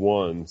League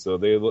One. So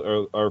they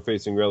are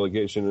facing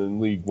relegation in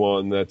League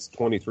One. That's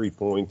 23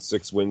 points,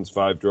 6 wins,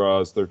 5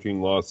 draws,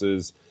 13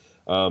 losses.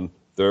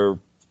 Their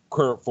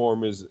current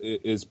form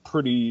is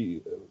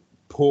pretty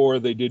poor.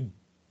 They did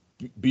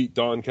beat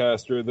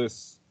Doncaster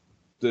this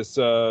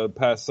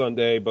past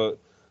Sunday, but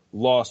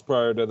lost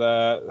prior to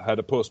that, had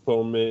a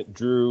postponement,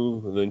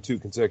 drew, and then 2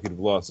 consecutive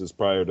losses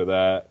prior to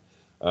that.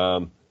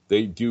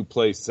 They do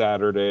play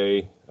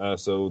Saturday,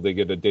 so they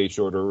get a day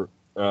shorter.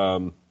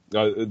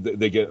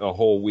 They get a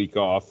whole week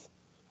off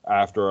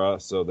after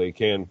us, so they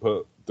can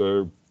put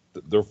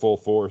their full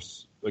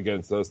force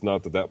against us.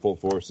 Not that full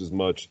force is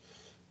much,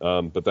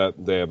 but that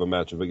they have a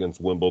matchup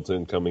against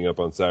Wimbledon coming up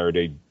on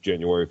Saturday,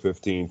 January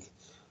 15th.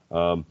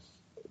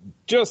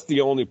 Just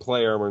the only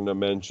player I'm going to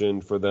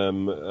mention for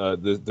them,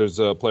 there's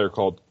a player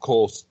called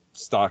Cole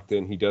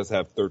Stockton. He does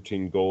have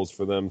 13 goals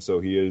for them, so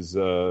he is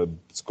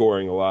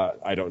scoring a lot.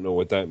 I don't know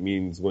what that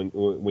means when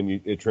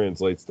it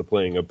translates to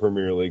playing a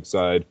Premier League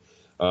side,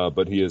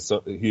 but he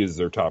is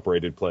their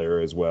top-rated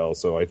player as well.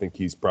 So I think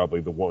he's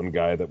probably the one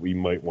guy that we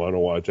might want to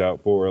watch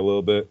out for a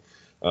little bit.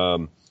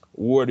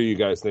 What are you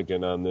guys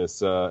thinking on this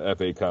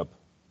FA Cup,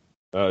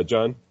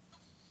 John?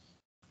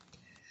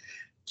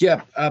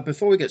 Yeah,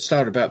 before we get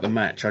started about the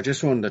match, I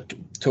just wanted to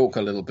talk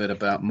a little bit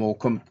about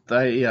Morecambe.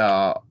 They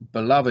are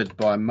beloved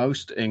by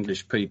most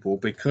English people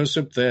because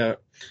of the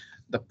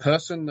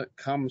person that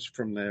comes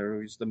from there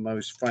who is the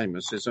most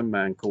famous is a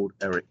man called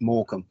Eric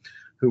Morecambe,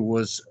 who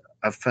was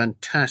a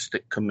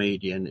fantastic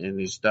comedian in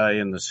his day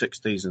in the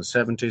 60s and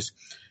 70s.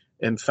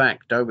 In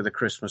fact, over the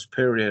Christmas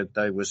period,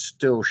 they were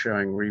still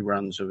showing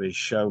reruns of his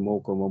show,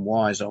 Morecambe and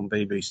Wise, on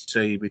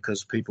BBC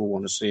because people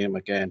want to see him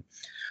again.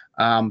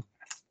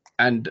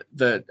 And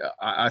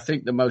I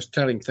think the most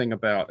telling thing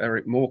about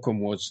Eric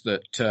Morecambe was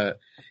that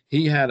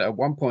he had a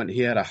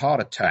heart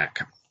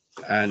attack,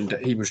 and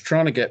he was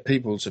trying to get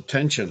people's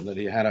attention that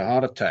he had a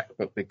heart attack.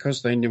 But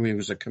because they knew he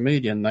was a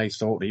comedian, they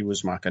thought he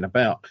was mucking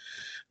about.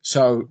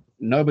 So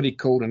nobody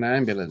called an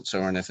ambulance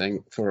or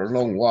anything for a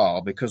long while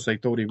because they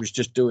thought he was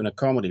just doing a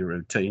comedy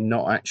routine,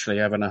 not actually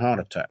having a heart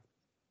attack.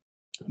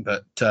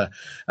 But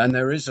and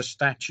there is a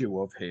statue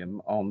of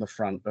him on the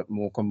front at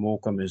Morecambe.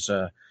 Morecambe is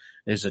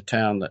a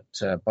town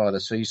that by the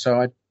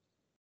seaside.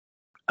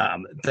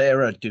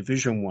 They're a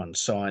Division 1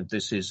 side.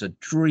 This is a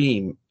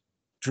dream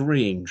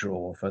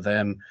draw for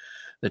them.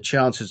 The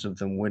chances of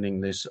them winning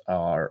this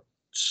are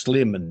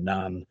slim and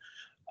none.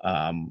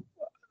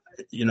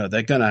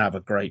 They're going to have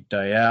a great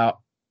day out.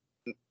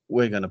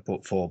 We're going to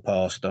put 4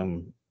 past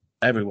them.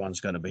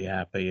 Everyone's going to be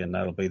happy, and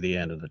that'll be the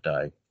end of the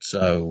day.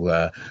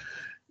 So,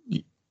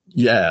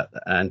 yeah,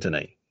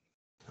 Anthony.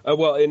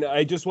 Well, and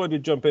I just wanted to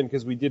jump in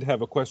because we did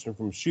have a question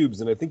from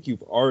Shubes, and I think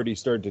you've already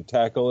started to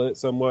tackle it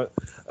somewhat,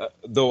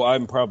 though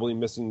I'm probably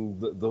missing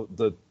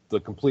the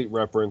complete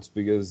reference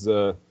because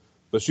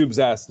but Shubes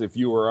asked if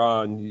you were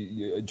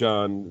on,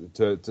 John,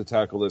 to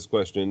tackle this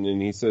question,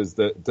 and he says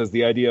that does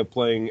the idea of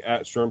playing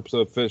at Shrimps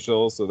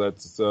official, so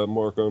that's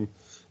Morecambe,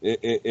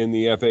 in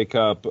the FA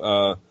Cup,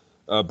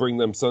 bring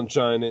them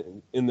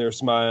sunshine in their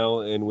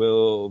smile, and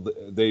will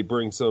they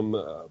bring some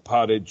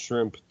potted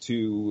shrimp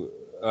to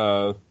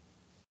the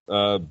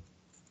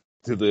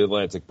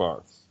Atlantic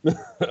Bar?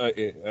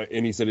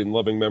 And he said, in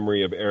loving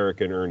memory of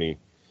Eric and Ernie.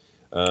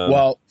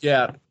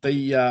 Their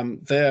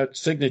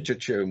signature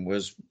tune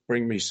was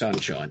 "Bring Me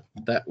Sunshine."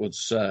 That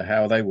was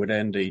how they would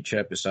end each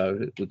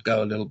episode. It would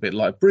go a little bit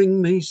like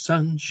 "Bring me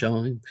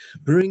sunshine,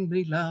 bring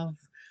me love,"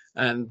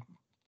 and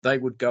they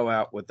would go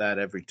out with that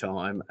every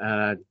time.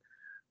 Hi,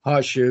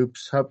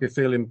 Shoops. Hope you're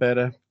feeling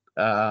better.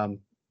 I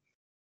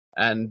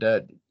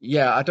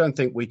don't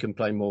think we can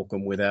play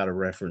Morecambe without a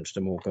reference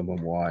to Morecambe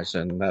and Wise,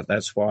 and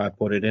that's why I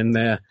put it in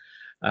there.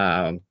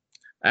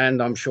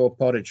 And I'm sure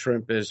potted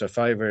shrimp is a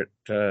favourite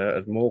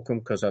at Morecambe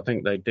because I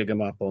think they dig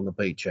them up on the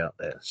beach out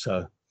there.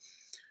 So,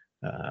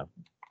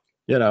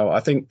 I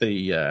think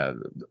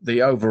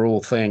the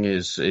overall thing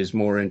is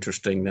more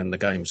interesting than the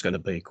game's going to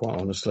be, quite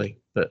honestly.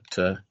 But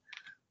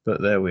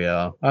there we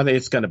are. I think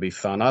it's going to be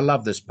fun. I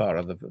love this part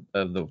of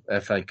the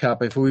FA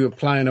Cup. If we were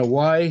playing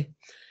away,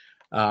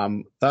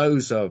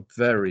 those are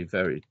very,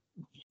 very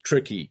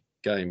tricky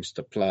games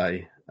to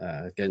play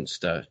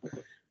against a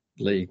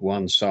League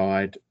One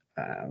side.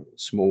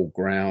 Small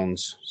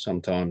grounds.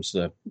 Sometimes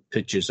the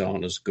pitches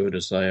aren't as good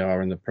as they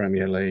are in the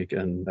Premier League,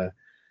 and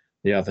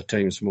the other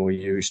team's more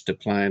used to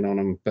playing on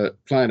them.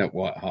 But playing at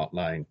White Hart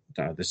Lane,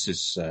 this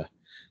is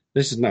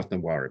nothing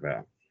to worry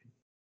about.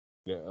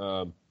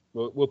 Yeah.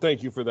 Well,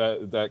 thank you for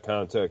that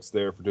context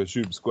there for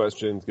Shub's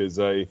question, because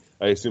I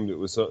assumed it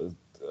was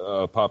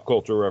a pop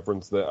culture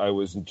reference that I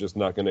was just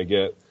not going to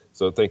get.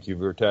 So thank you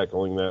for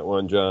tackling that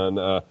one,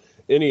 John.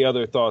 Any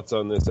other thoughts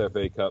on this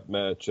FA Cup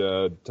match,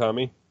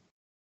 Tommy?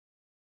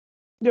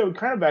 Yeah, we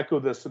kind of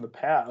echoed this in the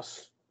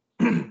past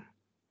 10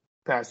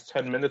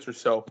 minutes or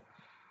so.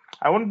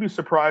 I wouldn't be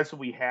surprised if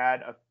we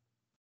had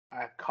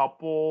a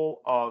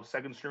couple of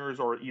second stringers,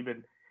 or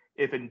even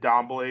if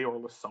Ndombele or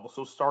Lo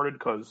Celso started,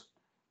 because,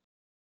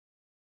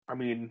 I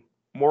mean,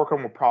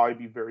 Morecambe will probably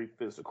be very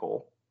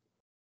physical,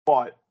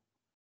 but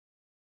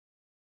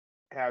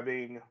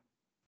having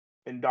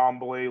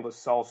Ndombele, Lo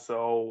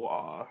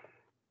Celso,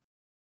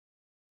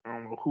 I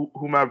don't know,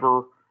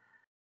 whomever,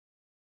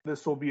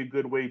 this will be a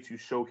good way to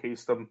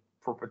showcase them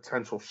for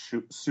potential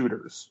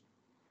suitors.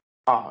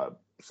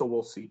 So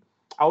we'll see.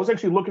 I was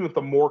actually looking at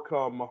the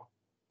Morecambe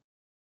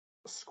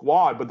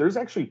squad, but there's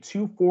actually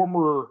 2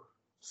 former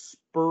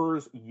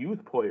Spurs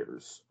youth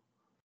players.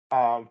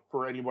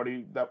 For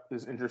anybody that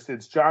is interested,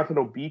 it's Jonathan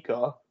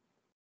Obika,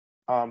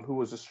 who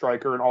was a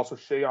striker, and also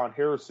Shayon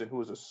Harrison, who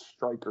was a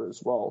striker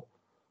as well.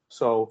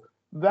 So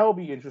that'll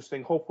be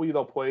interesting. Hopefully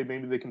they'll play.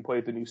 Maybe they can play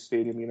at the new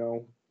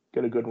stadium,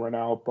 get a good run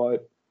out,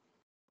 but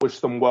wish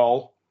them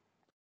well.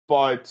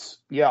 But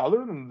yeah,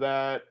 other than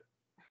that,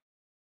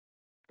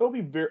 they'll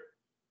be very.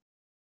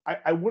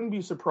 I wouldn't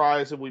be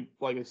surprised if we,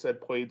 like I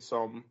said, played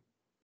some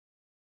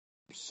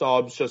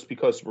subs just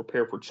because to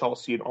prepare for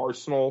Chelsea and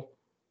Arsenal,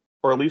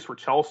 or at least for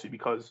Chelsea,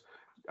 because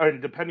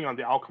depending on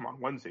the outcome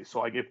on Wednesday. So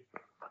like if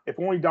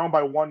we're only down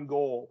by 1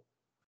 goal,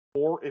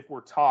 or if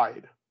we're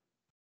tied,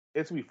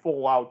 it's gonna be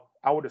full out.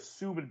 I would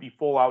assume it'd be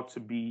full out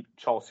to beat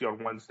Chelsea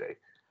on Wednesday.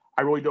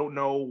 I really don't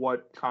know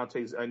what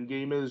Conte's end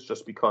game is,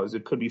 just because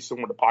it could be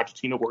similar to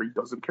Pochettino, where he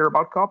doesn't care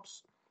about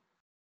cups,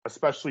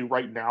 especially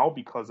right now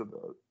because of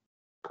the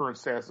current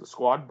status of the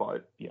squad.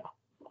 But yeah,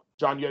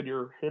 John, you had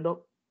your hand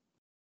up.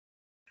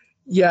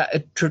 Yeah,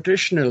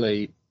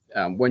 traditionally,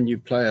 when you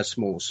play a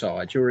small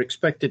side, you're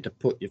expected to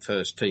put your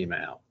first team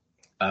out.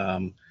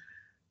 I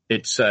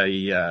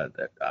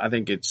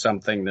think it's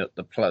something that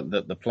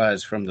the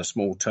players from the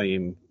small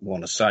team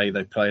want to say.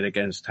 They played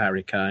against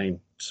Harry Kane,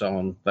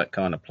 Son, that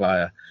kind of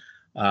player.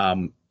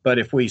 But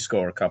if we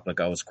score a couple of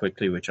goals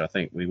quickly, which I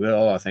think we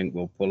will, I think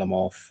we'll pull them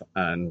off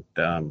and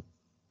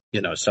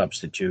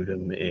substitute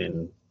them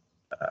in.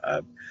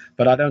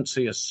 But I don't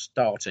see us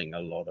starting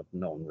a lot of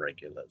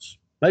non-regulars.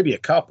 Maybe a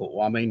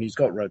couple. I mean, he's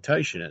got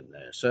rotation in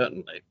there,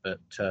 certainly. But,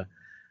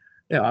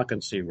 I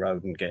can see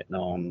Roden getting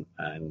on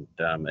and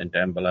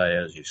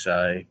Dembele, as you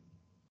say.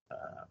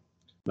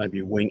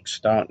 Maybe Wink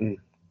starting.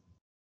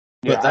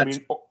 But that's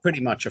pretty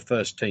much a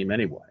first team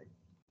anyway.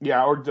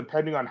 Yeah, or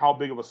depending on how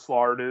big of a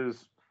slaughter it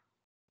is,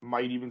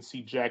 might even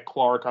see Jack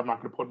Clark. I'm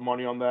not going to put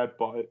money on that,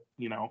 but,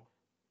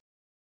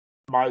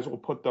 might as well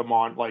put them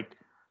on. Like,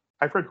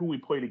 I forget who we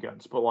played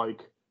against, but, I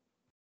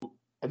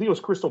think it was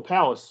Crystal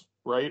Palace,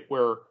 right,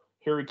 where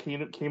Harry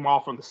Kane came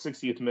off on the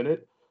 60th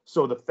minute.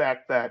 So the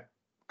fact that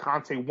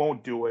Conte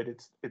won't do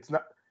it, it's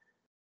not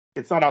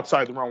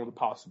outside the realm of the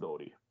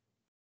possibility.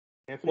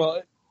 Anthony?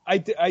 Well,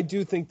 I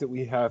do think that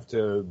we have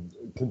to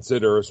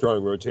consider a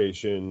strong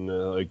rotation.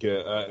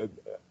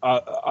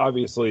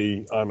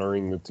 Obviously,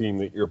 honoring the team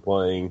that you're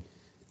playing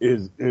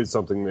is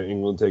something that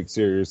England takes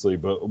seriously,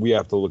 but we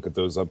have to look at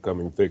those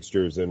upcoming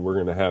fixtures, and we're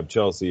going to have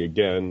Chelsea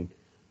again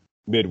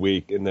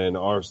midweek, and then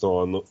Arsenal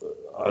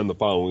on the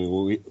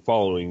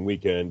following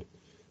weekend.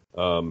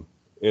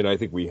 And I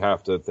think we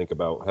have to think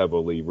about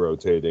heavily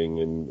rotating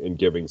and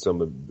giving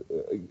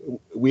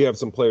we have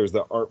some players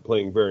that aren't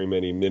playing very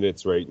many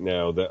minutes right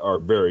now that are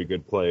very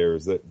good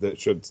players that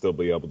should still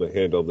be able to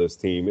handle this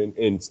team.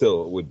 And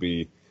still it would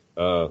be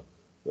an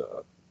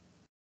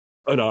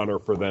honor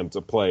for them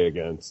to play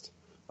against.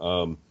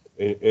 And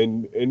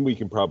we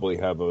can probably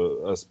have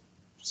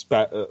just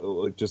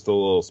a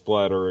little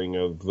splattering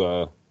of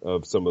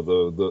some of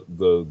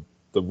the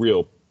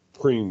real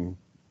prime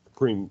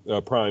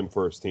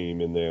first team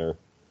in there.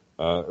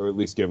 Or at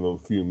least give them a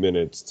few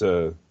minutes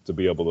to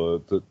be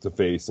able to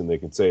face, and they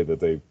can say that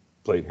they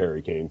played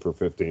Harry Kane for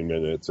 15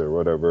 minutes or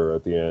whatever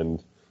at the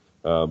end.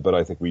 But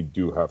I think we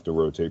do have to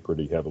rotate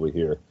pretty heavily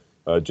here.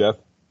 Jeff?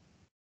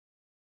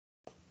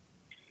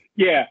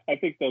 Yeah, I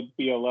think there'll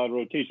be a lot of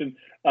rotation.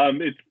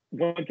 It's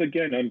once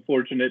again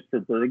unfortunate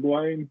for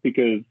Bergwijn,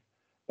 because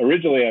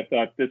originally I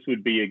thought this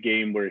would be a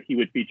game where he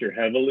would feature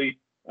heavily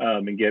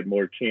and get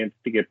more chance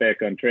to get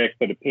back on track.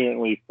 But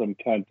apparently from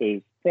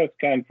Conte's press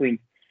conference,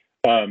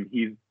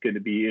 he's going to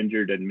be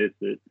injured and miss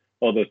it.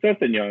 Although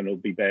Sessegnon will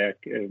be back,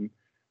 and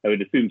I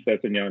would assume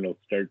Sessegnon will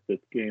start this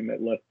game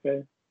at left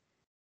back.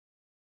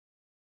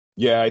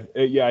 Yeah,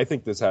 I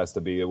think this has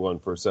to be a one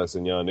for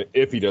Sessegnon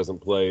if he doesn't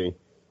play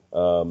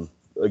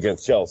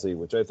against Chelsea,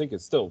 which I think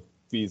is still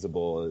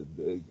feasible.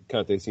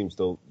 Conte seems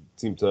to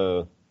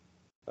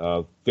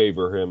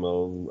favor him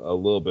a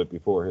little bit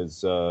before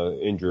his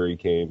injury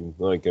came.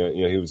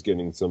 He was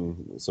getting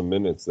some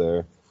minutes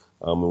there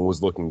and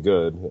was looking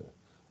good.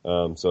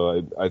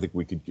 So I think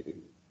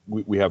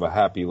we have a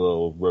happy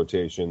little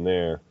rotation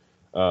there.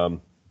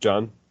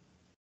 John?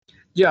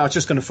 Yeah, I was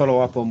just going to follow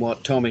up on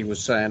what Tommy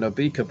was saying.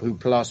 Obika, who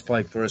last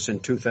played for us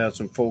in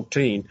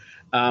 2014,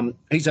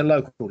 he's a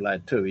local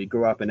lad too. He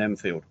grew up in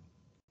Enfield.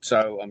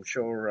 So I'm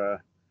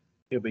sure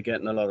he'll be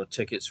getting a lot of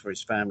tickets for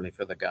his family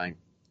for the game.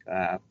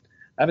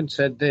 Having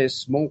said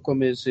this,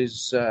 Morecambe is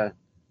his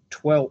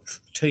 12th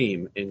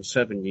team in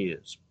 7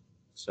 years.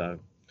 So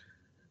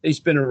he's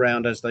been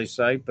around, as they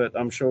say, but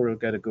I'm sure he'll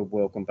get a good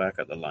welcome back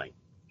at the Lane.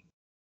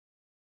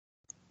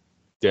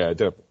 Yeah,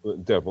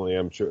 definitely.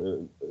 I'm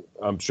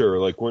sure.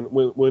 Like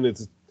when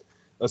it's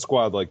a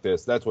squad like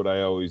this. That's what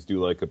I always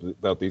do like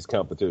about these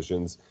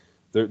competitions.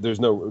 There's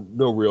no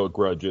real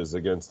grudges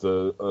against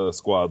a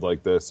squad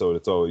like this, so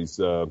it's always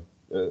a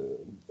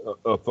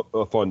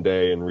fun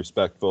day and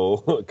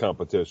respectful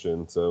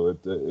competition. So it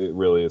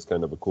really is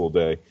kind of a cool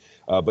day.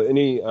 But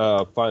any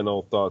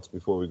final thoughts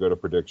before we go to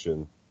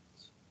prediction?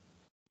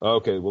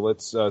 Okay, well,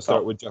 let's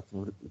start with Jeff.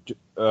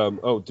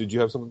 Did you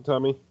have something,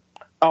 Tommy?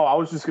 Oh, I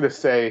was just going to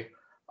say,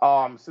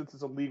 since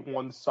it's a League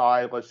One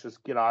side, let's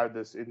just get out of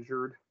this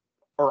injured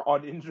or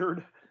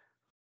uninjured.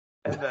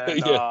 And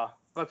then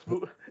let's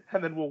move,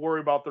 and then we'll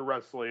worry about the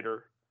rest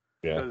later.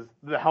 Yeah. Because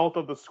the health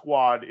of the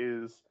squad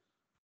is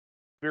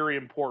very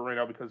important right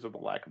now because of the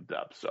lack of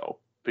depth. So,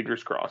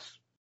 fingers crossed.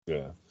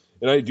 Yeah.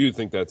 And I do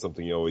think that's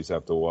something you always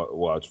have to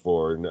watch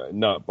for,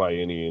 not by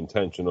any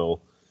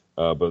intentional,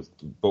 but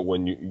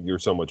when you're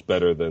so much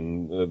better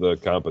than the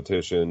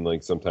competition,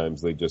 like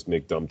sometimes they just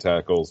make dumb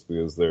tackles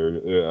because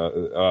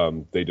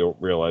they don't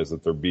realize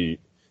that they're beat.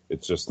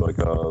 It's just like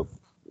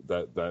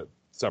that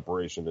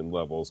separation in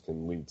levels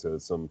can lead to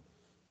some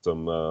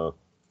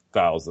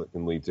fouls that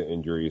can lead to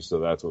injuries. So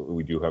that's what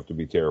we do have to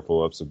be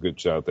careful of. So good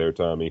shot there,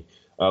 Tommy.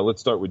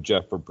 Let's start with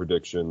Jeff for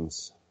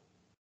predictions.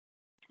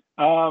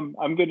 I'm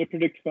going to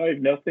predict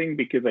 5-0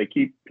 because I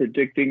keep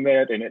predicting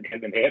that and it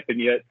hasn't happened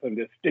yet. So I'm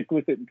going to stick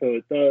with it until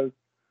it does.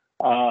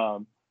 I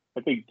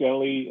think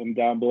Deli and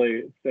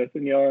Damble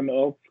Sessignon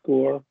all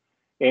score.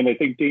 And I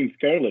think Dane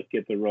Scarlett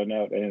gets a run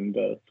out and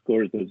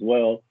scores as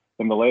well.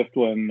 And the last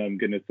one I'm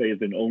going to say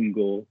is an own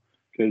goal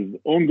because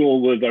own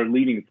goal was our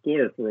leading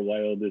scorer for a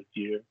while this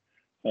year.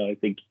 I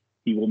think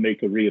he will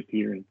make a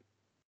reappearance.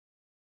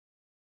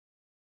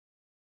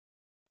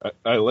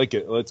 I like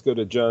it. Let's go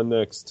to John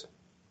next.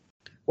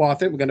 Well, I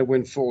think we're going to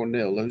win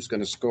 4-0. Who's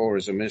going to score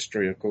is a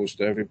mystery, of course,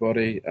 to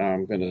everybody.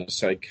 I'm going to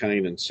say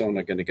Kane and Son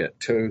are going to get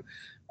 2.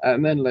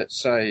 And then let's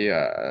say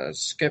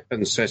Skip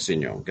and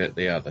Sessignon get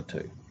the other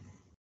 2.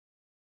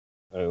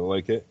 I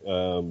like it.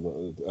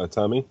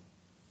 Tommy?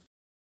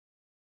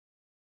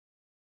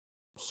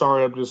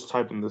 Sorry, I'm just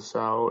typing this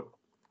out.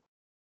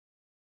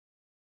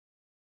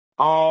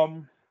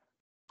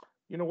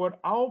 You know what?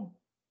 I'll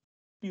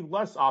be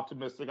less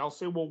optimistic. I'll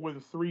say we'll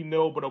win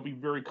 3-0, but I'll be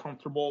very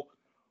comfortable.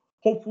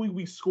 Hopefully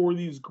we score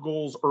these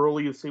goals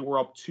early and say we're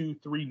up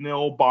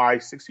 2-3-0 by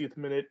 60th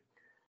minute.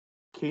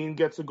 Kane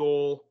gets a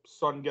goal,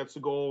 Son gets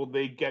a goal,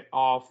 they get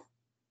off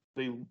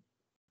the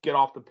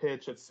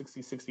pitch at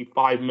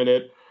 60-65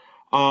 minute.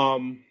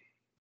 And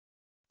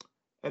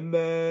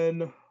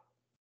then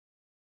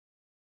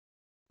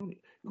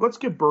let's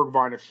give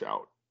Bergwijn a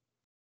shout.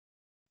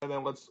 And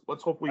then let's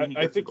hopefully he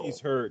gets a goal. I think he's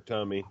hurt,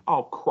 Tommy.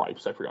 Oh,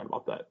 cripes, I forgot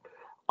about that.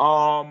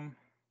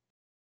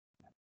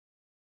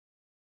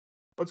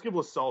 Let's give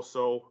Lo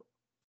Celso.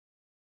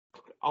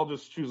 I'll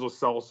just choose Lo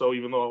Celso,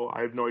 even though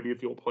I have no idea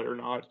if he'll play or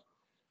not.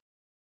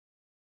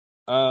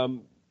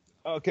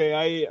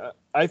 Okay,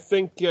 I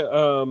think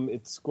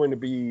it's going to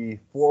be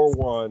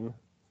 4-1.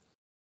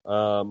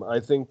 I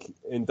think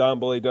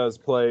Ndombele does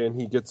play and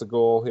he gets a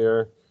goal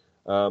here.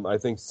 I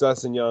think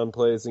Sessignon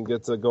plays and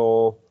gets a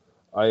goal.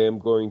 I am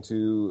going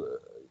to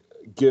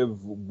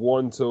give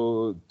one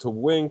to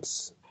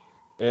Winks,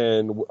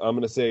 and I'm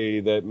going to say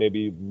that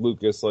maybe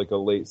Lucas, like a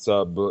late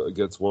sub,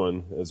 gets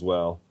one as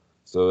well.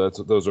 So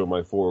those are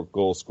my 4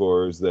 goal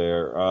scorers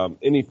there.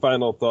 Any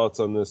final thoughts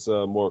on this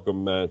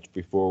Morecambe match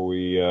before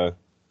we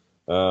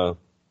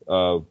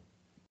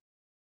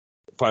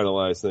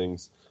finalize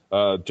things?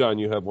 John,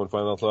 you have one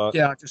final thought?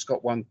 Yeah, I just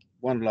got one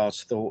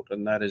last thought,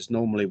 and that is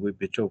normally we'd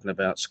be talking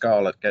about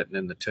Scarlett getting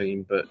in the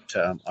team, but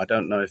I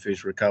don't know if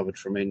he's recovered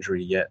from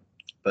injury yet.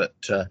 But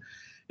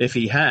if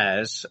he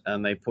has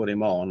and they put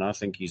him on, I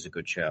think he's a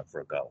good shout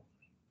for a goal.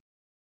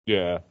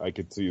 Yeah, I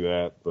could see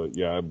that. But,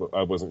 yeah,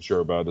 I wasn't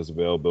sure about his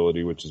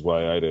availability, which is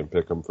why I didn't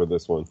pick him for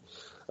this one.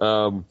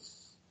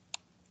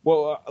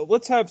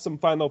 Let's have some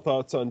final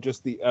thoughts on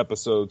just the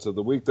episodes of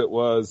the week that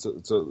was.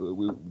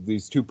 So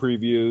these 2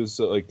 previews,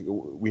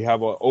 we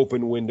have an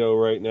open window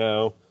right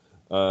now.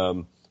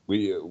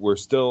 We're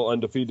still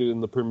undefeated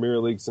in the Premier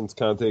League since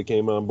Conte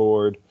came on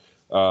board.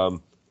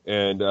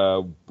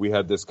 And we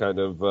had this kind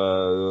of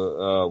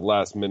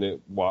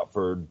last-minute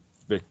Watford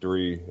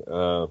victory.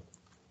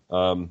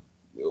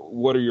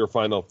 What are your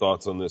final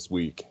thoughts on this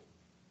week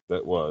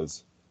that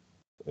was?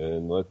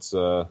 And let's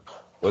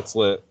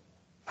let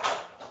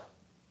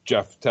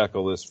Jeff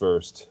tackle this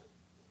first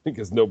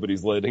because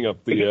nobody's lighting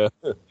up the.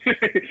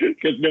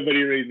 Because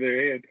nobody raised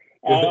their hand.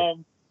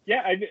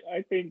 Yeah,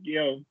 I think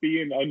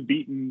being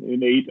unbeaten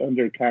in 8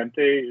 under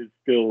Conte is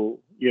still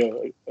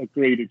a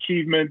great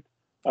achievement.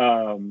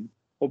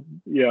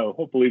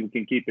 Hopefully we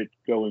can keep it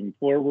going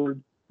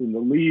forward in the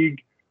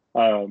league.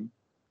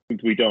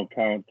 Since we don't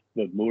count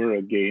the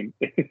Moura game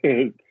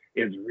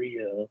is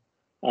real.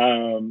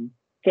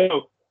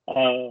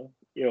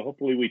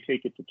 Hopefully we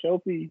take it to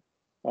Chelsea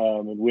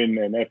and win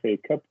an FA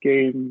Cup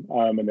game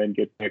and then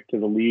get back to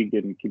the league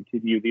and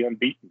continue the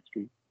unbeaten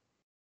streak.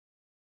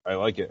 I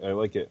like it.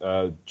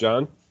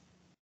 John?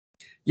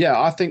 Yeah,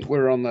 I think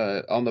we're on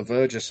the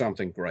verge of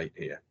something great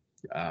here.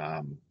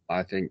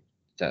 I think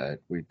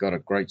we've got a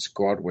great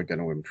squad. We're going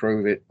to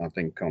improve it. I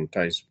think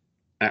Conte's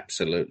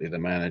absolutely the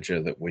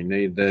manager that we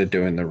need. They're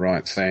doing the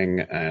right thing,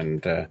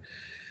 and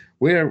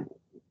we're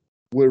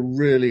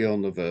really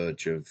on the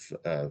verge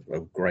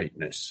of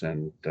greatness,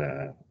 and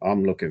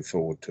I'm looking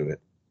forward to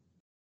it.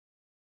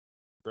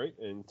 Great.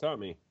 And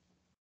Tommy?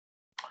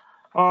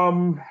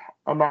 I'm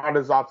not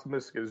as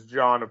optimistic as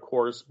John, of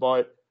course,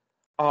 but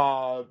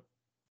I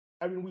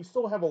mean, we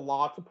still have a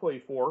lot to play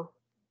for.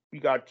 We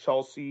got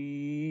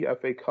Chelsea,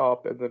 FA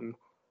Cup, and then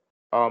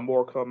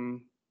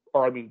Morecambe,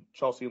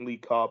 Chelsea and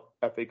League Cup,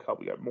 FA Cup.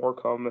 We got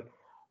Morecambe.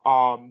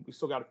 We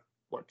still got,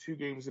 2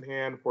 games in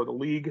hand for the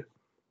league.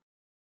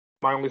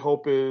 My only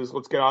hope is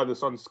let's get out of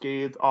this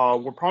unscathed.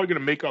 We're probably going to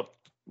make up,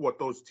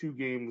 those 2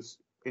 games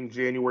in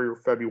January or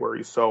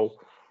February. So,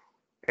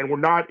 and we're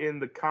not in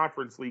the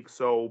conference league,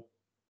 so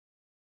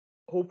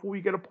hopefully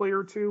we get a player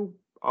or 2.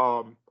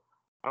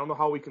 I don't know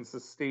how we can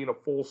sustain a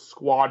full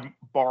squad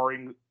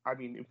barring,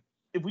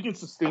 if we can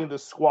sustain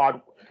this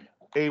squad,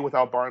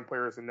 without barring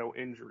players and no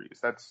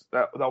injuries,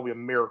 that'll be a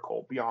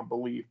miracle beyond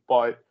belief.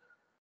 But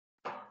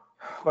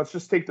let's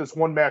just take this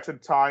one match at a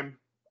time.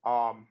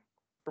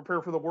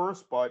 Prepare for the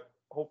worst, but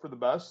hope for the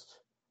best,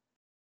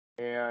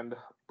 and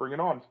bring it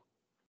on.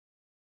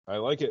 I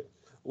like it.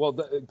 Well,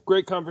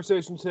 great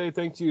conversation today.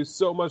 Thank you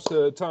so much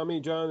to Tommy,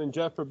 John, and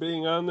Jeff for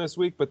being on this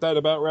week. But that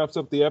about wraps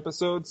up the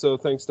episode. So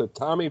thanks to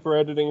Tommy for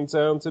editing and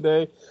sound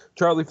today,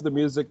 Charlie for the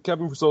music,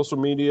 Kevin for social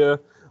media,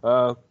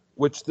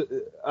 which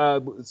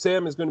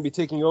Sam is going to be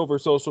taking over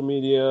social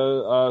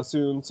media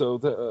soon. So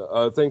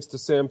thanks to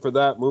Sam for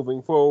that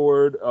moving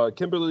forward.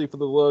 Kimberly for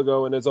the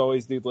logo, and as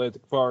always, the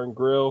Atlantic Bar and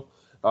Grill.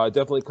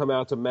 Definitely come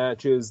out to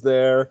matches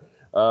there.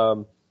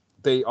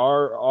 They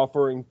are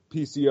offering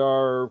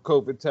PCR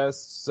COVID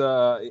tests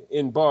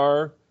in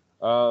bar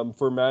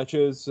for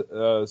matches.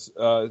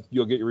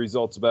 You'll get your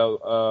results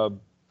about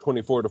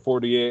 24 to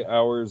 48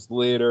 hours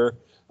later.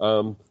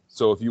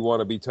 So if you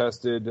want to be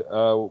tested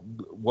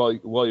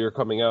while you're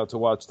coming out to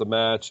watch the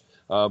match,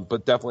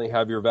 but definitely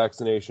have your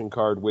vaccination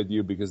card with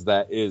you, because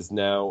that is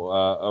now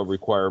a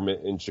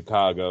requirement in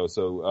Chicago.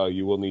 So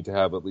you will need to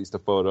have at least a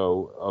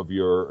photo of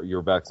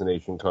your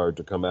vaccination card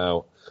to come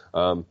out.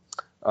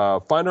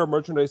 Find our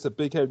merchandise at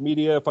Big Head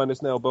Media. Find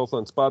us now both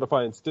on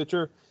Spotify and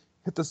Stitcher.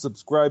 Hit the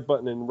subscribe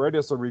button and write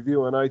us a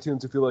review on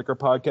iTunes if you like our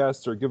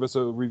podcasts, or give us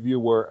a review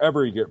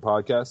wherever you get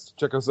podcasts.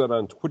 Check us out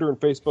on Twitter and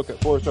Facebook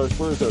at 4 Star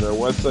Spurs, and our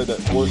website at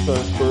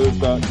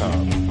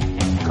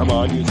 4starspurs.com. Come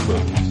on, you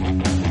Spurs.